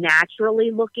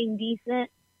naturally looking decent?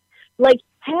 Like,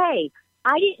 hey,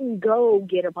 I didn't go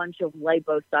get a bunch of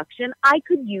liposuction. I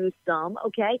could use some,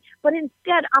 okay? But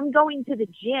instead, I'm going to the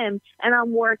gym and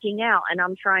I'm working out and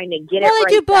I'm trying to get it right. Well, they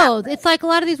do that both. way. It's like a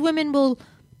lot of these women will,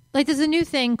 like, there's a new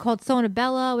thing called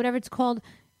Sonabella, whatever it's called,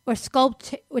 or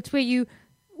Sculpt. It's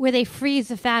where they freeze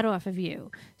the fat off of you.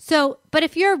 So, but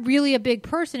if you're really a big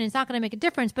person, it's not going to make a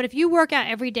difference. But if you work out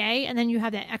every day and then you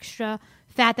have that extra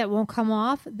fat that won't come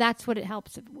off, that's what it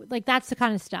helps. Like, that's the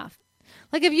kind of stuff.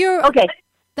 Like, if you're Okay.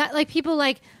 that, like, people,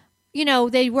 like, you know,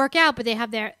 they work out, but they have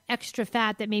their extra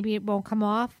fat that maybe it won't come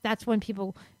off. That's when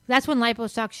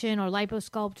liposuction or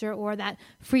liposculpture or that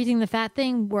freezing the fat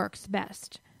thing works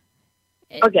best.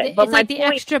 Okay, but it's my like the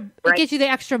point, extra. right? It gives you the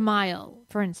extra mile,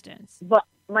 for instance. But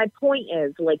my point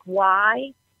is, like,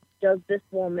 why does this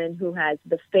woman who has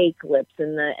the fake lips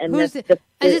and Is the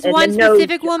this and one the nose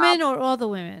specific job- woman or all the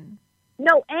women?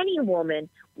 No, any woman.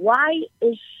 Why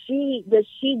does she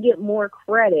get more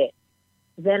credit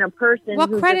than a person What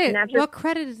who credit? just naturally, What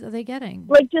credit are they getting?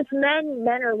 like, just men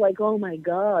are like, oh my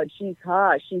god, she's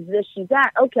hot, she's this, she's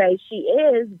that. Okay, she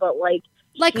is, but like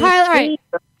Like she's Kylie, all right.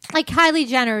 cheap. Like Kylie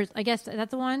Jenner's. I guess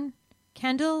that's the one.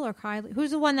 Kendall or Kylie?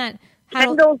 Who's the one that had?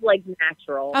 Kendall's like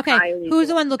natural. Okay, Kylie's who's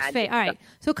the one like looks magic fake? All right,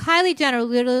 so Kylie Jenner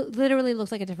literally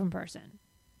looks like a different person,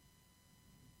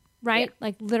 right? Yeah.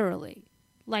 Like literally,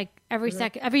 like every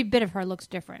second, every bit of her looks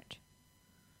different.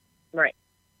 Right.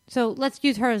 So let's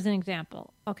use her as an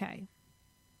example. Okay,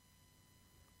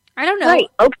 I don't know. Right.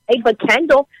 Okay, but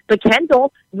Kendall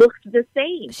looks the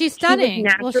same. She's She was stunning.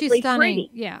 Well, she's naturally stunning. pretty.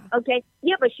 Yeah. Okay.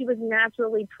 Yeah, but she was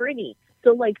naturally pretty.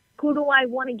 So, like, who do I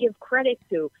want to give credit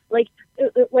to? Like,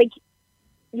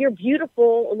 you're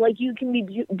beautiful. Like, you can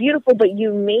be beautiful, but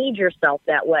you made yourself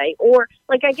that way. Or,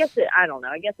 like, I don't know.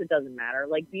 I guess it doesn't matter.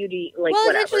 Like, beauty, like, Well,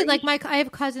 whatever. essentially, like I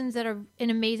have cousins that are in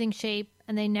amazing shape,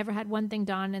 and they never had one thing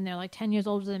done, and they're like 10 years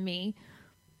older than me,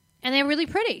 and they're really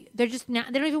pretty. They're just they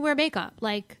don't even wear makeup.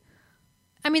 Like,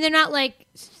 I mean, they're not like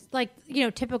you know,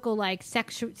 typical like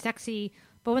sexy,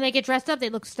 but when they get dressed up, they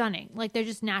look stunning. Like, they're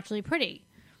just naturally pretty,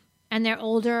 and they're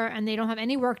older, and they don't have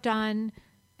any work done.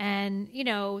 And, you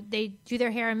know, they do their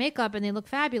hair and makeup and they look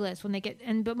fabulous when they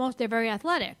but they're very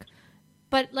athletic.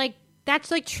 But, like,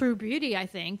 that's, like, true beauty, I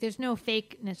think. There's no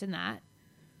fakeness in that.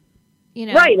 You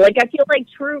know? Right. Like, I feel like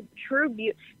true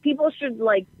beauty, people should,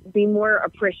 like, be more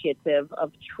appreciative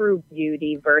of true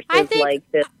beauty versus, I think,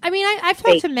 like, this. I mean, I've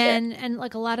talked to fake men, and,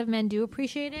 like, a lot of men do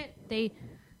appreciate it. They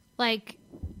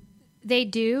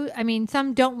do. I mean,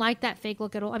 some don't like that fake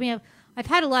look at all. I mean, I've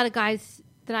had a lot of guys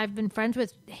that I've been friends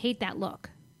with hate that look.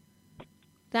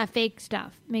 That fake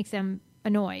stuff makes them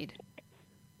annoyed.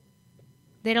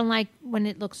 They don't like when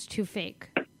it looks too fake.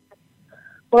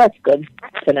 Well, that's good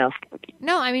to know.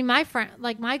 No, I mean,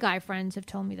 my guy friends have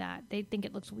told me that. They think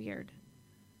it looks weird.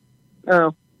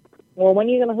 Oh. Well, when are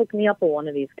you going to hook me up with one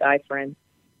of these guy friends?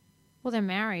 Well, they're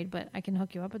married, but I can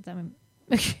hook you up with them.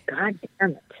 God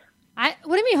damn it.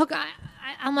 What do you mean hook?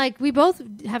 I'm like, we both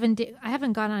haven't. I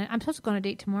haven't gone on. I'm supposed to go on a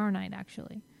date tomorrow night,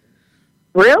 actually.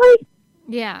 Really?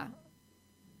 Yeah,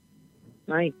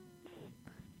 Nice.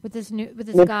 with this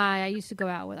guy I used to go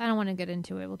out with. I don't want to get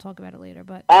into it. We'll talk about it later.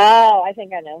 But Oh, I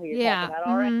think I know who you're yeah, talking about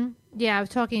already. yeah, I was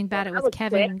talking about it That with was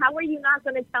Kevin. quick. How are you not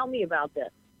going to tell me about this?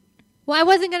 Well, I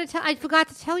wasn't going to tell. I forgot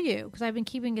to tell you because I've been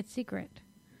keeping it secret.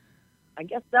 I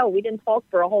guess so. We didn't talk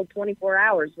for a whole 24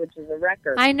 hours, which is a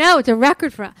record. I know it's a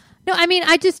record for. No, I mean,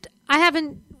 I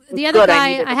haven't. The It's other good, I guy,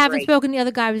 needed I a haven't break. spoken. The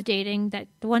other guy I was dating, the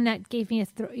one that gave me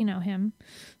him.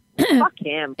 Fuck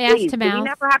him. Ass Please. to Do we mouth.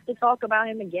 never have to talk about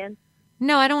him again?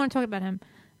 No, I don't want to talk about him.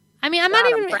 I mean, I'm God, not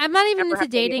even never into have to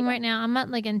deal dating with right now. I'm not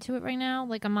like into it right now.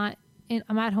 Like I'm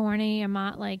not horny. I'm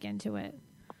not like into it.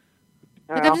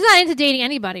 Like I'm just not into dating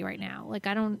anybody right now. Like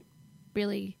I don't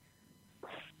know.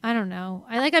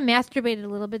 I masturbated a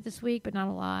little bit this week, but not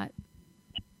a lot.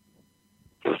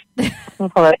 Oh,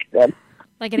 that's good.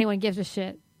 Like anyone gives a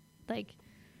shit. Like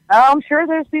I'm sure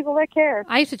there's people that care.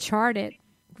 I used to chart it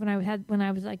when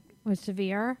I was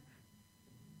severe.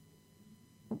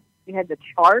 You had to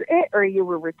chart it, or you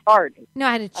were retarded? No,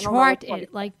 I had to chart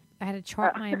it. Like I had to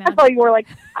chart my I amount. thought you were like,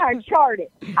 I charted.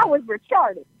 I was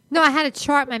retarded. No, I had to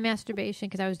chart my masturbation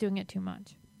because I was doing it too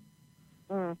much.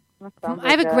 That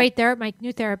I have a great therapist. My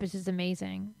new therapist is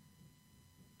amazing.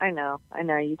 I know.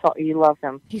 You love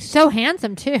him. He's so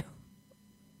handsome too.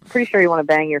 Pretty sure you want to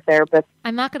bang your therapist.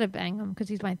 I'm not going to bang him because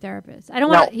he's my therapist. I don't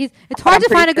want. It's hard to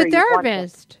find a good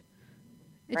therapist.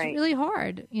 It's really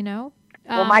hard, you know.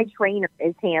 Well, my trainer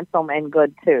is handsome and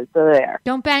good too. So there.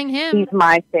 Don't bang him. He's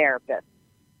my therapist.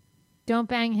 Don't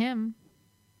bang him.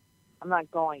 I'm not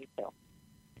going to.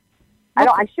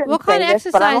 I shouldn't what kind say of this,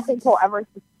 exercise but I don't think he'll ever.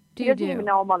 He doesn't even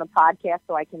know I'm on a podcast,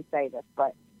 so I can say this.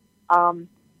 But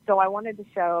so I wanted to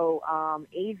show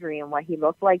Adrian what he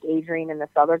looked like. Adrian and this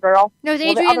other girl. No, does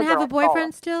Adrian have a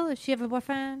boyfriend still? Does she have a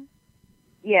boyfriend?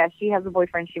 Yeah, she has a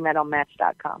boyfriend she met on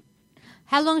Match.com.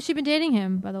 How long has she been dating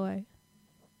him, by the way?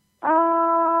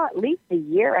 At least a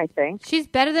year, I think. She's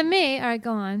better than me. All right,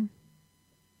 go on.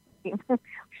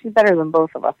 She's better than both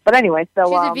of us. But anyway, so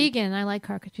she's a vegan. I like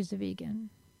her because she's a vegan.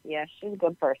 Yeah, she's a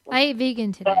good person. I ate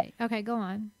vegan today. Okay, go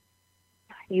on.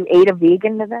 You ate a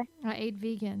vegan today? I ate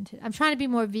vegan. I'm trying to be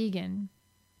more vegan.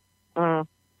 I'm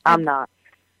not.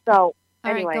 So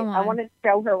anyway, right, I wanted to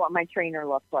show her what my trainer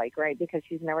looks like, right? Because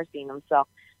she's never seen him. So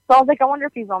I was like, I wonder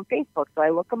if he's on Facebook. So I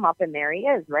look him up, and there he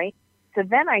is, right? So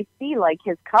then I see like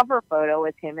his cover photo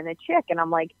is him and a chick, and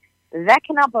I'm like, that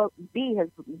cannot be his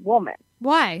woman.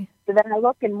 Why? So then I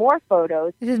look in more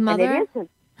photos. Is his mother? And it is his.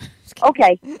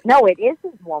 Okay, no, it is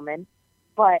his woman,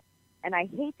 but. And I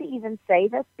hate to even say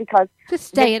this because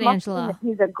just say it, Angela.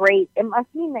 It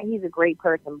must mean that he's a great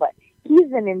person, but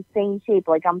he's in insane shape.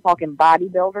 Like I'm talking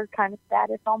bodybuilder kind of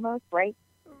status almost, right?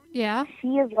 Yeah.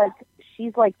 She's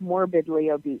like morbidly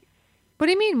obese. What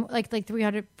do you mean? Like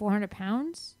 300, 400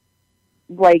 pounds?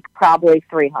 Like probably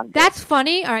 300. That's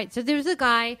funny. All right. So there's a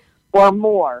guy or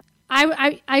more. I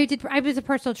was a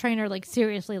personal trainer, like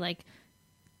seriously, like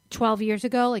 12 years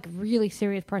ago, like really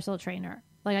serious personal trainer.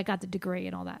 Like I got the degree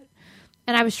and all that.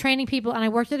 And I was training people, and I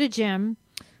worked at a gym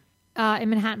in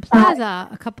Manhattan Plaza.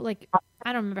 I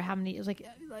don't remember how many. It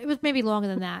was maybe longer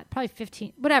than that, probably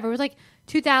 15, whatever. It was like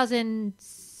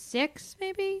 2006,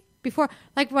 maybe before.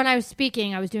 Like when I was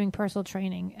speaking, I was doing personal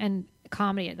training and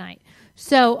comedy at night.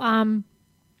 So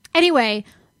anyway,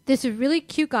 this is a really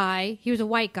cute guy. He was a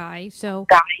white guy. So,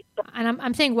 and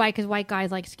I'm saying white because white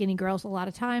guys like skinny girls a lot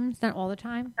of times, not all the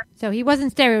time. So he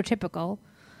wasn't stereotypical.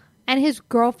 And his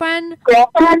girlfriend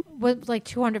was like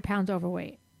 200 pounds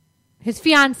overweight. His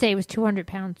fiance was 200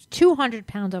 pounds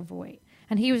overweight.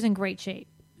 And he was in great shape.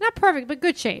 Not perfect, but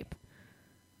good shape.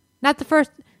 Not the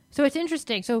first. So it's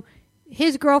interesting. So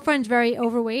his girlfriend's very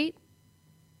overweight?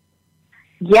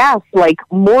 Yes, like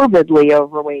morbidly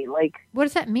overweight. Like what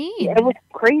does that mean? It was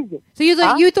crazy. So you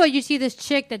thought you'd see this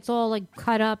chick that's all like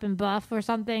cut up and buff or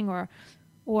something, or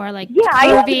like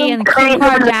curvy and Kim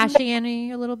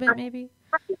Kardashian-y a little bit maybe?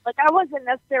 Like I wasn't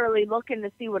necessarily looking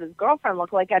to see what his girlfriend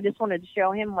looked like. I just wanted to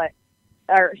show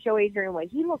Adrian what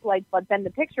he looked like. But then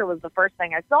the picture was the first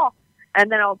thing I saw, and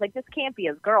then I was like, "This can't be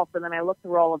his girl." So then I looked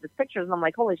through all of his pictures, and I'm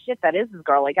like, "Holy shit, that is his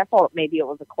girl!" Like I thought maybe it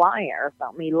was a client or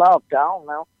something he loved. I don't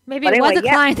know. Maybe it was a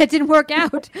client that didn't work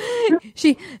out.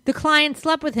 The client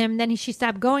slept with him, then she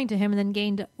stopped going to him, and then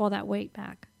gained all that weight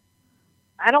back.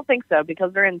 I don't think so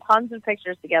because they're in tons of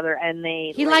pictures together, and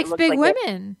he likes big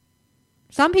women.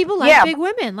 Some people like big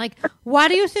women. Like, why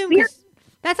do you assume? Cause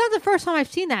that's not the first time I've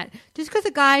seen that. Just because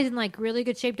a guy's in like really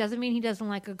good shape doesn't mean he doesn't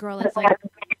like a girl that's like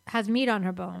has meat on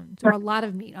her bones or a lot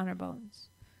of meat on her bones.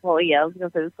 Well, yeah, I was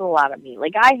gonna say this is a lot of meat.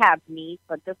 Like I have meat,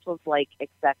 but this was like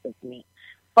excessive meat.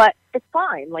 But it's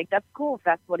fine. Like that's cool if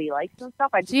that's what he likes and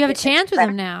stuff. So you have a chance with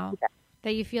him now.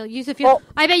 That you used to feel. Well,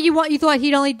 I bet you thought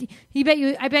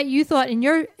I bet you thought in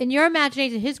your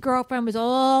imagination his girlfriend was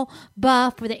all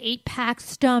buff with an 8-pack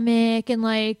stomach and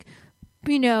like,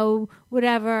 you know,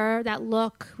 whatever that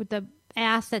look with the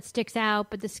ass that sticks out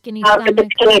but the skinny stomach.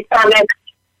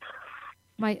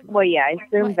 Well, yeah, I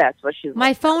assume that's what she's.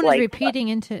 My phone is repeating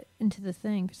into the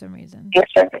thing for some reason.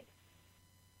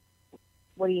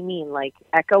 What do you mean, like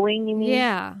echoing? You mean?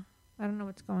 Yeah, I don't know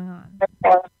what's going on.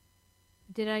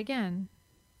 Did I again?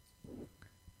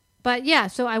 But yeah,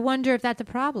 so I wonder if that's a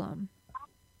problem.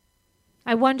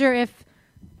 I wonder if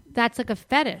that's like a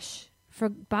fetish for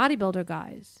bodybuilder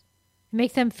guys. It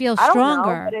makes them feel I don't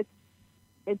stronger. know, but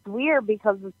it's weird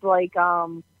because it's like,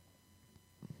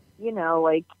 you know,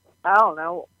 like, I don't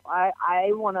know.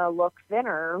 I want to look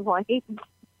thinner. Like,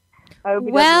 I hope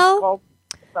he doesn't sculpt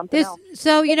something else.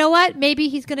 So you know what? Maybe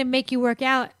he's going to make you work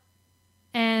out,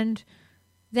 and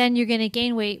then you're going to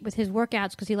gain weight with his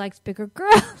workouts because he likes bigger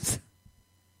girls.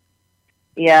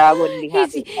 Yeah, I wouldn't be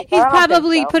happy. He's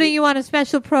probably putting you on a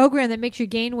special program that makes you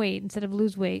gain weight instead of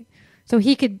lose weight, so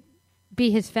he could be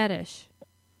his fetish.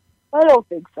 I don't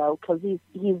think so because he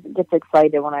gets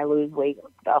excited when I lose weight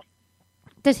and stuff.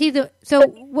 Does he?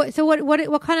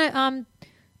 What kind of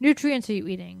nutrients are you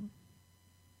eating?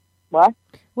 What?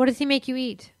 What does he make you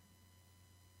eat?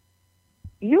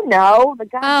 You know the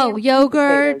goddamn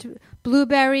yogurt, potatoes.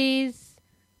 blueberries,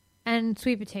 and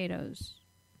sweet potatoes.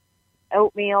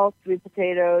 Oatmeal, sweet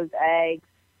potatoes, eggs,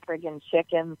 friggin'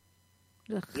 chicken,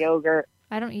 Ugh, yogurt.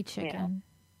 I don't eat chicken.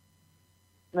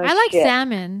 No I like shit.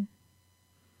 salmon.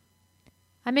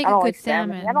 I make I a don't good like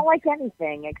salmon. I don't like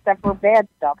anything except for bad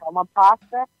stuff. I want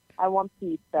pasta. I want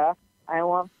pizza. I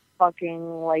want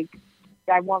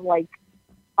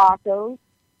tacos.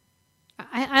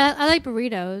 I like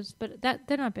burritos, but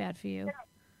they're not bad for you.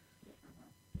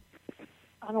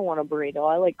 I don't want a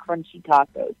burrito. I like crunchy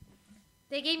tacos.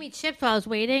 They gave me chips while I was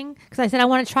waiting because I said I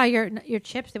want to try your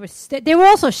chips. They were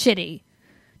also shitty.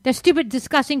 Their stupid,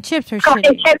 disgusting chips are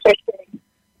shitty.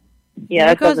 Yeah, There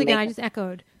that it goes doesn't again. make I just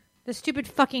echoed. The stupid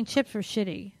fucking chips were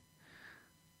shitty.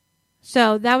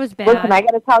 So that was bad. Listen, I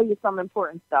got to tell you some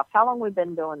important stuff. How long we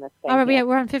been doing this thing? All right, here?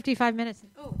 we're on 55 minutes.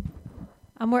 Oh,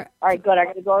 All right, good. I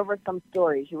got to go over some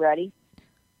stories. You ready?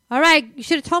 All right, you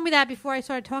should have told me that before I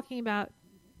started talking about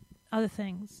other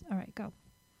things. All right, go.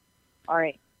 All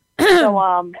right.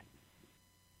 So,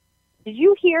 did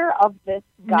you hear of this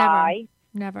guy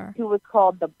Never. who was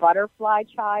called the Butterfly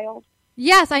Child?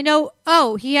 Yes, I know.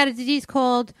 Oh, he had a disease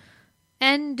called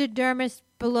endodermis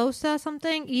bullosa,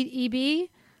 something, EB.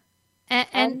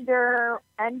 Endermalosis.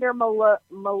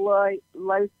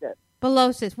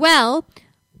 Bullosis. Well,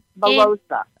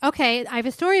 Bullosa. Okay, I have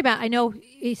a story about. I know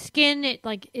his skin. It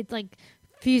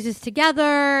fuses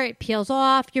together. It peels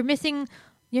off. You're missing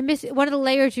one of the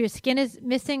layers. Your skin is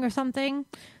missing or something.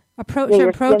 Your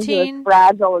protein. skin's as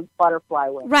fragile as butterfly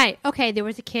wings. Right. Okay. There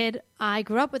was a kid. I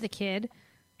grew up with a kid.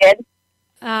 Kid?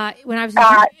 When I was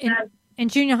in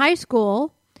junior high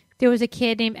school, there was a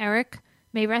kid named Eric,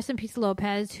 may rest in peace,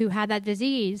 Lopez, who had that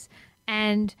disease,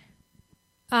 and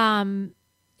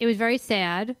it was very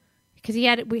sad because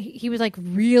he was like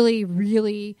really,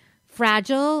 really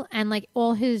fragile, and like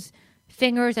all his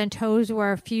fingers and toes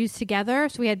were fused together.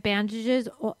 So he had bandages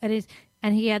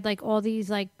and he had like all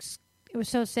these like, it was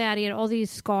so sad. He had all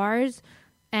these scars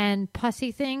and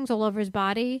pussy things all over his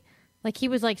body. Like he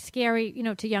was like scary,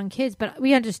 to young kids, but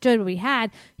we understood what we had.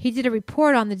 He did a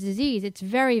report on the disease. It's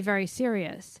very, very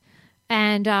serious.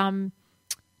 And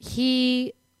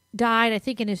he died, I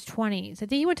think, in his 20s. I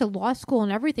think he went to law school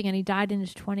and everything, and he died in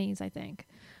his 20s, I think.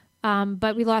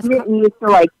 But we lost... You used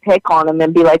to like pick on him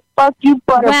and be like, fuck you,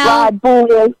 butterfly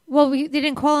boy. Well, they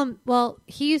didn't call him... Well,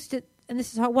 he used to... And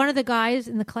this is how one of the guys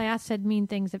in the class said mean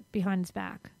things behind his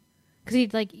back. Because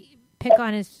he'd like pick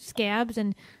on his scabs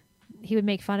and he would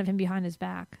make fun of him behind his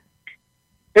back.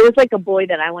 There was like a boy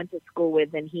that I went to school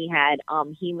with, and he had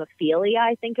hemophilia,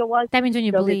 I think it was. That means when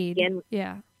you bleed. Skin,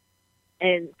 yeah.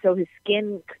 And so his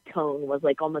skin tone was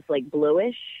like almost like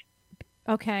bluish.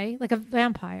 Okay, like a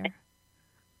vampire.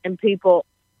 And people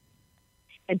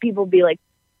be like,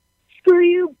 "Screw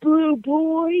you, blue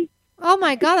boy." Oh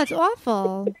my God, that's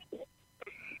awful.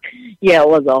 Yeah, it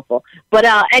was awful. But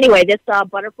anyway, this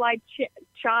butterfly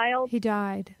child, he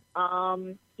died.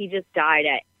 He just died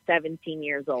at 17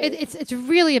 years old. It's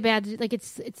really a bad, like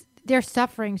it's they're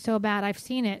suffering so bad. I've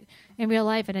seen it in real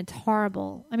life and it's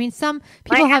horrible. I mean, some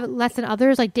people have it less than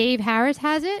others. Like Dave Harris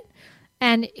has it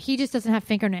and he just doesn't have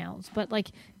fingernails,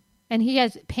 and he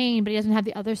has pain, but he doesn't have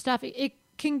the other stuff. It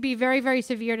can be very, very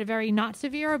severe to very not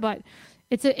severe, but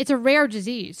it's a rare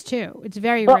disease too. It's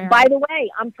very rare. By the way,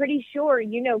 I'm pretty sure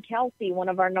you know Kelsey, one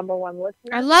of our number one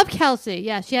listeners. I love Kelsey.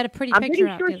 Yeah, she had a pretty picture.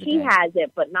 I'm pretty sure she has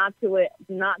it, but not to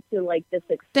like this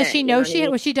extent. Does she know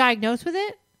was she diagnosed with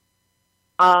it?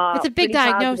 It's a big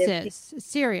diagnosis. It's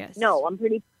serious. No, I'm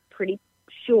pretty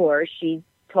sure she's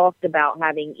talked about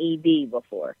having ED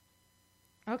before.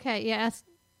 Okay, yeah,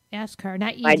 ask her.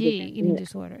 Not ED, eating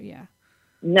disorder. Yeah.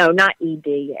 No, not ED,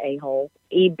 a-hole.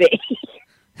 EB.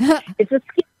 It's a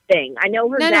skin thing. I know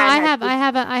her. No, I have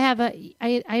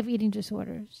eating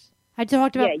disorders. I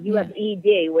talked about. Yeah, you have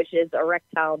ED, which is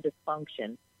erectile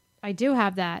dysfunction. I do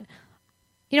have that.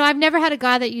 I've never had a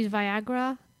guy that used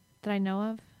Viagra that I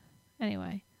know of.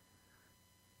 Anyway.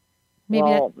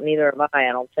 Neither have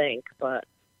I don't think, but...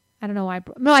 I don't know why.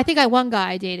 No, I think one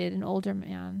guy I dated, an older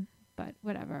man, but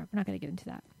whatever. We're not going to get into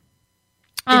that.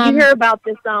 Did you hear about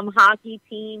this hockey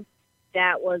team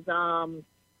that was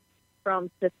from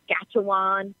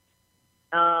Saskatchewan?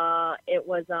 It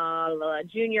was a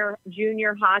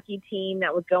junior hockey team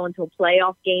that was going to a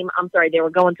playoff game. I'm sorry, they were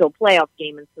going to a playoff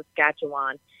game in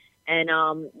Saskatchewan, and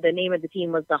the name of the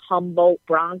team was the Humboldt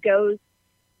Broncos.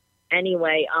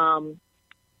 Anyway,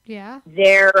 yeah,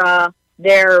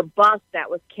 their bus that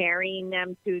was carrying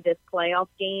them to this playoff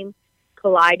game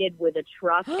collided with a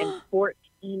truck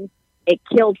and it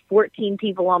killed 14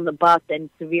 people on the bus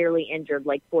and severely injured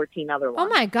like 14 other ones.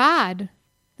 Oh my God.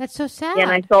 That's so sad. Yeah,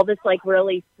 and I saw this like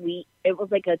really sweet, it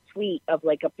was like a tweet of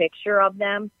like a picture of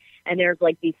them, and there's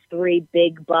like these 3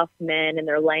 big buff men, and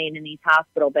they're laying in these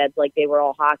hospital beds like they were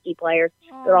all hockey players.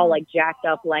 Oh. They're all like jacked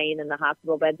up laying in the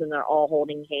hospital beds, and they're all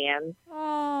holding hands.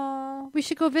 Oh, we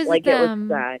should go visit like them.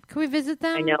 It was sad. Can we visit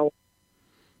them? I know.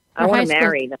 I want to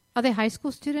marry them. Are they high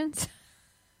school students?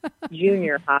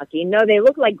 Junior hockey. No, they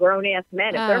look like grown-ass men.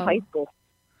 If they're high school,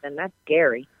 then that's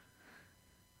scary.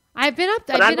 I've been up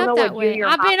that way.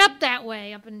 I've been up that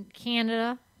way, up in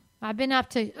Canada. I've been up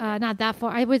to not that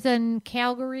far. I was in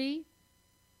Calgary.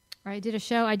 I did a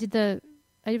show. I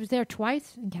was there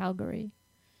twice in Calgary.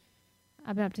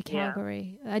 I've been up to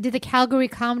Calgary. Yeah. I did the Calgary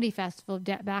Comedy Festival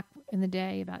back in the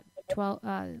day, about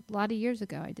a lot of years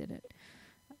ago. I did it.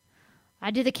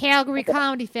 I did the Calgary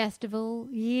Comedy Festival.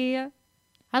 Yeah,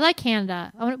 I like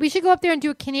Canada. We should go up there and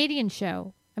do a Canadian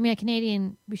show. We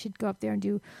should go up there and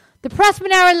do the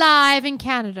Prussman Hour live in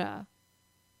Canada.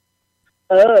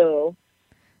 Oh.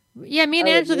 Yeah, me and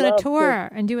Angela are going to tour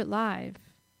and do it live.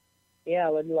 Yeah, I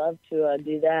would love to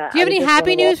do that. Do you have any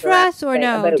happy news for us or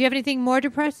no? Do you have anything more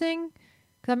depressing?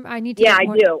 I need to. Yeah, I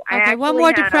do. Okay, one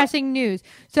more depressing news.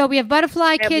 So we have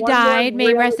Butterfly Kid died.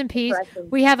 May rest in peace.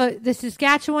 We have the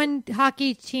Saskatchewan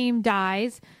hockey team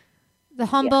dies. The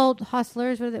Humboldt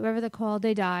Hustlers, whatever they're called,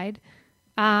 they died.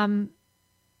 And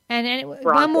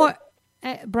one more.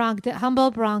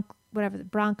 Humboldt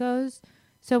Broncos.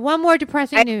 So one more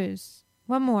depressing news.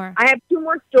 One more. I have 2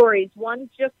 more stories. One's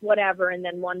just whatever, and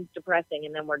then one's depressing,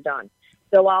 and then we're done.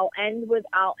 So I'll end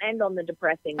on the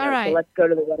depressing note. Right. So let's go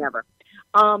to the whatever.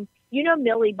 You know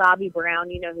Millie Bobby Brown.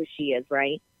 You know who she is,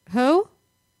 right? Who?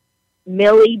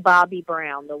 Millie Bobby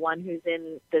Brown, the one who's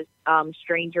in the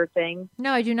Stranger Things.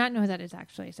 No, I do not know who that is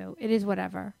actually. So it is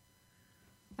whatever.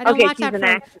 I don't watch that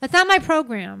program. That's not my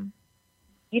program.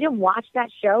 You didn't watch that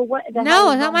show? What?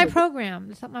 No, it's not my program.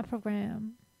 It's not my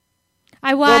program.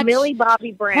 I watched Millie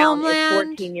Bobby Brown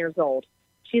Homeland. is 14 years old.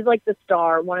 She's like the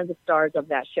star, one of the stars of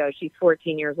that show. She's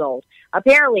 14 years old.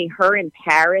 Apparently, her and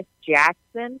Paris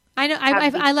Jackson. I know.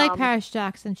 I like Paris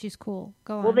Jackson. She's cool.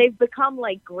 Go on. Well, they've become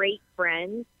like great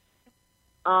friends.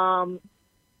 And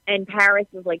Paris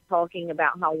is like talking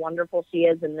about how wonderful she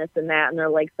is and this and that, and they're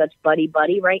like such buddy,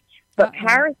 right? But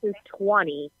Paris is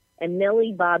 20. And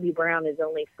Millie Bobby Brown is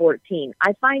only 14.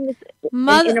 I find this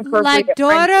inappropriate. Like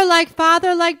daughter, like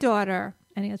father, like daughter.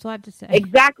 I think that's all I have to say.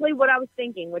 Exactly what I was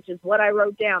thinking, which is what I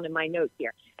wrote down in my notes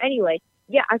here. Anyway,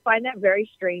 yeah, I find that very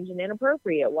strange and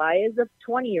inappropriate. Why is a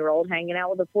 20-year-old hanging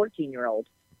out with a 14-year-old?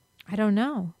 I don't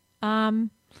know.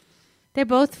 They're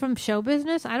both from show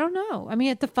business. I don't know. I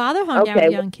mean, if the father hung out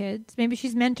with young kids, maybe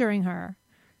she's mentoring her.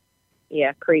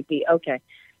 Yeah, creepy. Okay.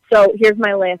 So here's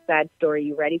my last sad story.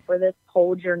 You ready for this?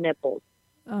 Hold your nipples.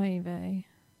 Oy vey.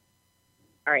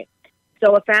 All right.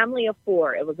 So a family of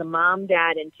 4. It was a mom,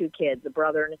 dad, and 2 kids, a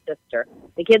brother and a sister.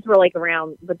 The kids were like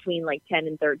around between like 10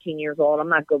 and 13 years old. I'm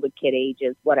not good with kid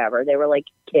ages, whatever. They were like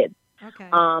kids. Okay.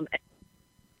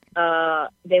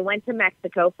 They went to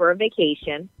Mexico for a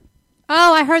vacation.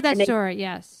 Oh, I heard that story.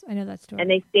 Yes, I know that story.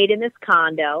 And they stayed in this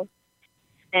condo.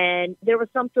 And there was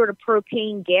some sort of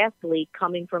propane gas leak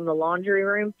coming from the laundry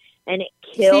room, and it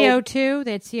killed... CO2?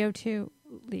 They had CO2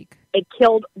 leak. It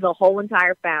killed the whole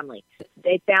entire family.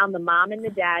 They found the mom and the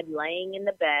dad laying in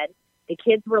the bed. The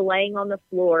kids were laying on the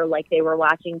floor like they were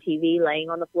watching TV, laying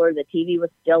on the floor. The TV was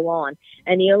still on.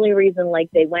 And the only reason,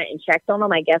 like, they went and checked on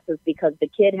them, I guess, is because the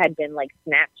kid had been, like,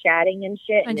 Snapchatting and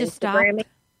shit and just Instagramming.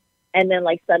 Stopped. And then,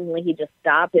 like, suddenly he just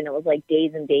stopped, and it was, like,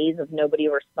 days and days of nobody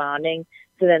responding.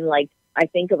 So then, like, I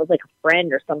think it was like a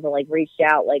friend or something like reached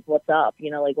out, like, what's up?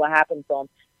 You know, like what happened to them?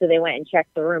 So they went and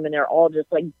checked the room and they're all just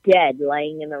like dead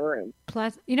laying in the room.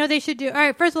 Plus, you know, they should do, all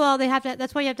right, first of all,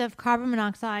 that's why you have to have carbon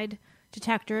monoxide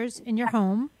detectors in your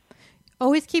home.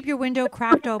 Always keep your window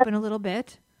cracked open a little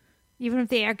bit. Even if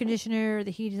the air conditioner or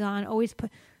the heat is on, always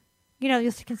you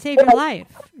can save your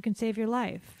life. You can save your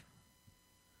life.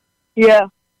 Yeah.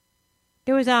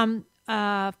 There was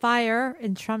a fire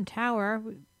in Trump Tower,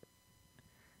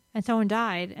 and someone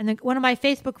died. And one of my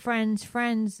Facebook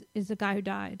friends is the guy who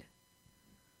died.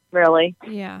 Really?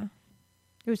 Yeah.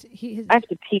 I have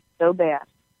to pee so bad.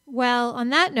 Well, on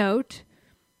that note,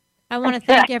 I want to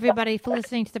thank everybody for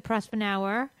listening to the Prussman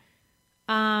Hour.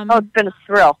 It's been a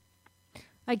thrill.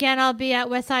 Again, I'll be at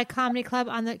Westside Comedy Club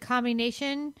on the Comedy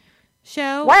Nation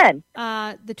show. When?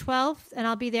 The 12th, and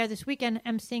I'll be there this weekend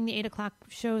emceeing the 8 o'clock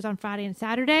shows on Friday and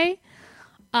Saturday.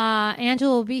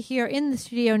 Angela will be here in the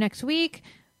studio next week.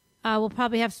 We'll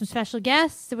probably have some special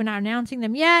guests. We're not announcing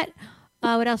them yet.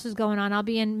 What else is going on? I'll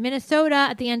be in Minnesota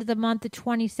at the end of the month, the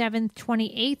 27th,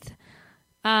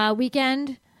 28th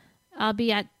weekend. I'll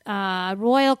be at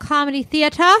Royal Comedy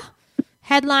Theatre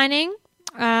headlining.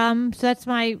 So that's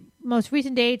my most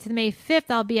recent dates. And May 5th,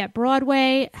 I'll be at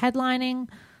Broadway headlining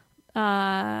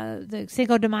the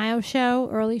Cinco de Mayo show,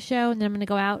 early show. And then I'm going to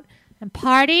go out and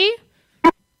party.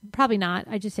 Probably not.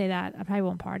 I just say that. I probably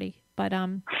won't party. But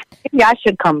yeah, I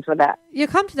should come for that. You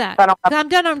come to that. I'm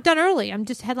done early. I'm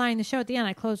just headlining the show at the end.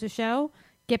 I close the show,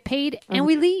 get paid, and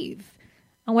we leave.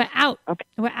 And we're out. Okay.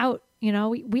 And we're out. You know,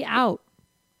 we out.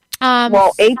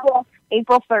 Well, April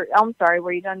 3rd. I'm sorry.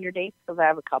 Were you done your dates? Because I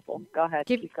have a couple. Go ahead.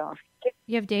 Keep going.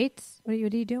 You have dates? What are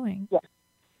you doing? Yeah.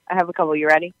 I have a couple. You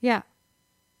ready? Yeah.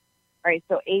 All right.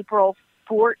 So April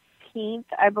 14th,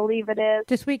 I believe it is.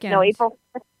 This weekend. No, April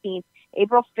 15th.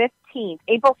 April 15th.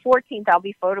 April 14th, I'll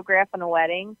be photographing a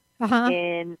wedding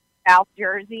in South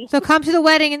Jersey. So come to the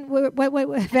wedding, and what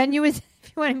venue is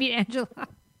if you want to meet Angela.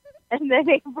 And then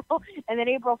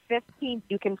April 15th,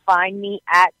 you can find me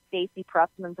at Stacey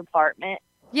Prussman's apartment.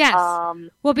 Yes.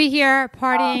 We'll be here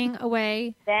partying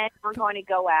away. Then we're going to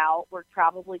go out. We're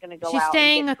probably going to go out. She's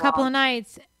staying a couple of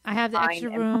nights. I have the extra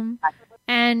room.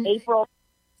 And April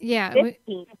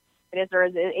 15th. It is, or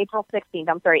is it April 16th?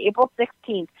 I'm sorry, April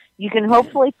 16th. You can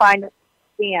hopefully find a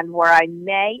stand where I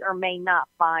may or may not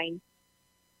find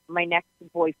my next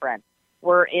boyfriend.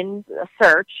 We're in a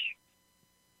search.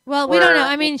 Well, we don't know.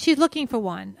 I mean, she's looking for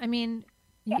one. I mean,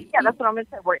 yeah, that's what I'm going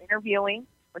to say. We're interviewing.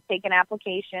 We're taking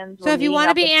applications. So if you want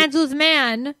to be Angela's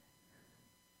man,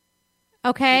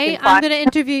 okay, I'm going to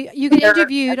interview. You get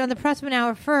interviewed on the Prussman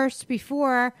Hour first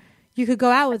before you could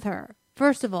go out with her.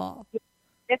 First of all,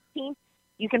 15th.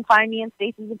 You can find me in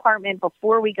Stacey's apartment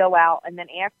before we go out, and then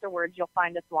afterwards you'll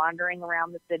find us wandering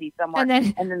around the city somewhere.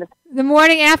 And then the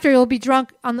morning after, you'll be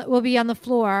drunk. We'll be on the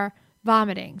floor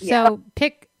vomiting. Yeah. So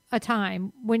pick a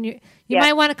time when you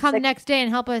might want to come the next day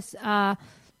and help us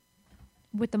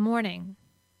with the morning,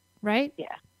 right?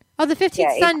 Yeah. Oh, the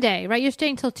 15th Sunday, right? You're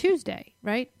staying till Tuesday,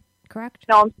 right? Correct?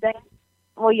 No, I'm staying.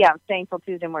 Well, yeah, I'm staying till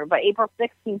Tuesday morning. But April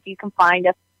 16th, you can find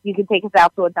us. You can take us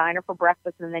out to a diner for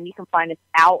breakfast, and then you can find us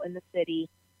out in the city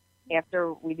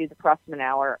after we do the Prussman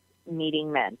Hour,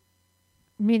 meeting men.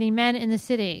 Meeting men in the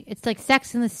city. It's like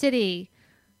Sex in the City,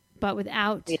 but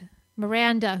without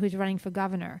Miranda, who's running for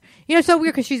governor. You know, it's so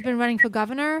weird because she's been running for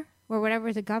governor, or whatever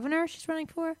is it, governor she's running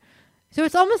for? So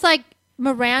it's almost like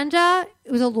Miranda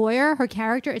was a lawyer, her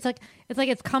character. It's like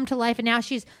it's come to life, and now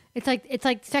it's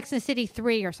like Sex and the City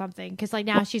 3 or something, because like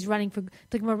now she's running for,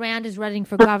 like Miranda's running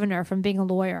for governor from being a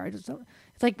lawyer. It's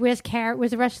like where's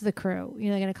the rest of the crew? You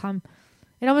know, they're gonna come.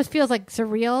 It almost feels like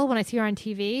surreal when I see her on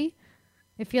TV.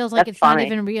 It feels like it's not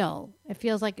even real. It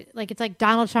feels like it's like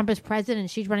Donald Trump is president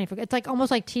and she's running for. It's like almost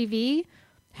like TV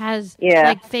has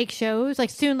like fake shows.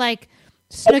 Like soon, like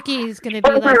Snooki's gonna be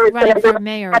like running for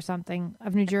mayor or something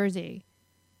of New Jersey.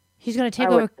 She's going to take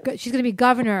over. She's going to be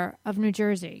governor of New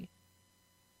Jersey.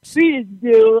 We just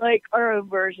do like our own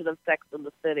version of Sex in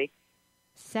the City.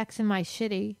 Sex in my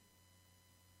shitty.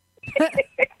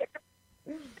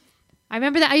 I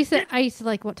remember that. I used to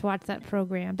like to watch that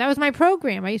program. That was my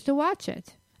program. I used to watch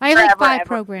it. I have like 5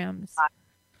 programs.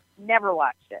 Never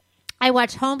watched it. I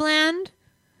watch Homeland.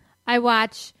 I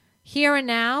watch Here and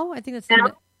Now. I think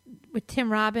that's with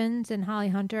Tim Robbins and Holly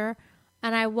Hunter.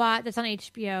 And I watch, that's on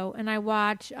HBO, and I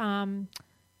watch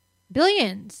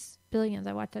Billions.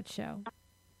 I watch that show.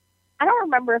 I don't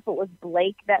remember if it was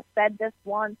Blake that said this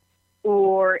once,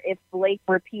 or if Blake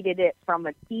repeated it from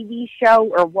a TV show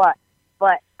or what.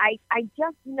 But I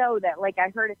just know that, like, I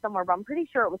heard it somewhere, but I'm pretty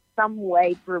sure it was some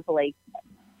way through Blake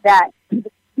that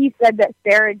he said that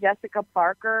Sarah Jessica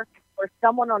Parker, or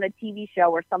someone on a TV show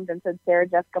or something said Sarah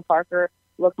Jessica Parker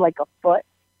looked like a foot.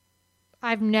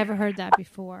 I've never heard that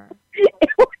before.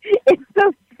 It's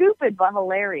so stupid but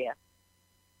hilarious.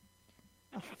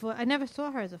 A foot? I never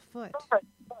saw her as a foot.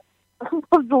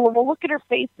 We'll look at her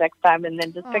face next time and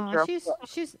then just picture her.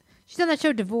 She's on that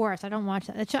show Divorce. I don't watch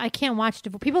that show. I can't watch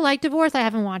Divorce. People like Divorce. I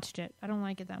haven't watched it. I don't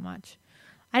like it that much.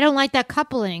 I don't like that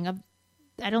coupling of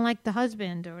I don't like the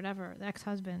husband or whatever, the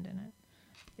ex-husband in it.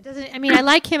 It doesn't. I mean, I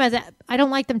like him I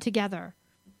don't like them together.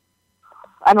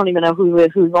 I don't even know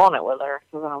who's on it with her,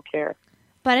 because I don't care.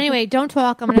 But anyway, don't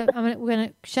talk. We're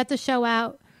gonna shut the show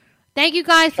out. Thank you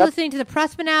guys for listening to the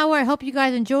Prussman Hour. I hope you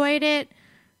guys enjoyed it.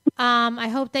 I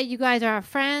hope that you guys are our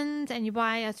friends and you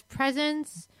buy us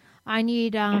presents. I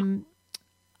need. I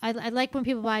like when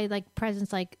people buy like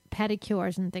presents like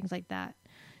pedicures and things like that.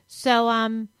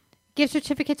 So gift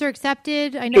certificates are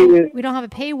accepted. I know we don't have a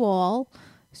paywall,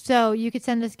 so you could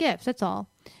send us gifts. That's all.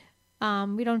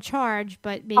 We don't charge,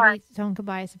 but maybe someone could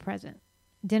buy us a present.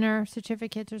 Dinner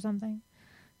certificates or something.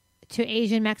 To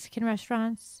Asian Mexican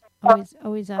restaurants.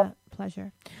 Always a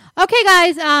pleasure. Okay,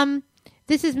 guys.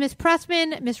 This is Miss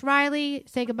Prussman, Miss Riley.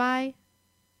 Say goodbye.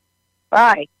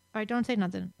 Bye. All right, don't say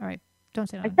nothing. All right, don't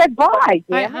say nothing. I said bye.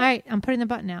 All right, I'm putting the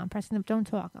button now. I'm pressing the. Don't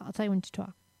talk. I'll tell you when to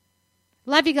talk.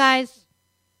 Love you guys.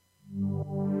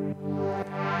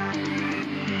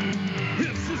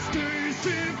 It's the Stacy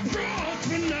Prussman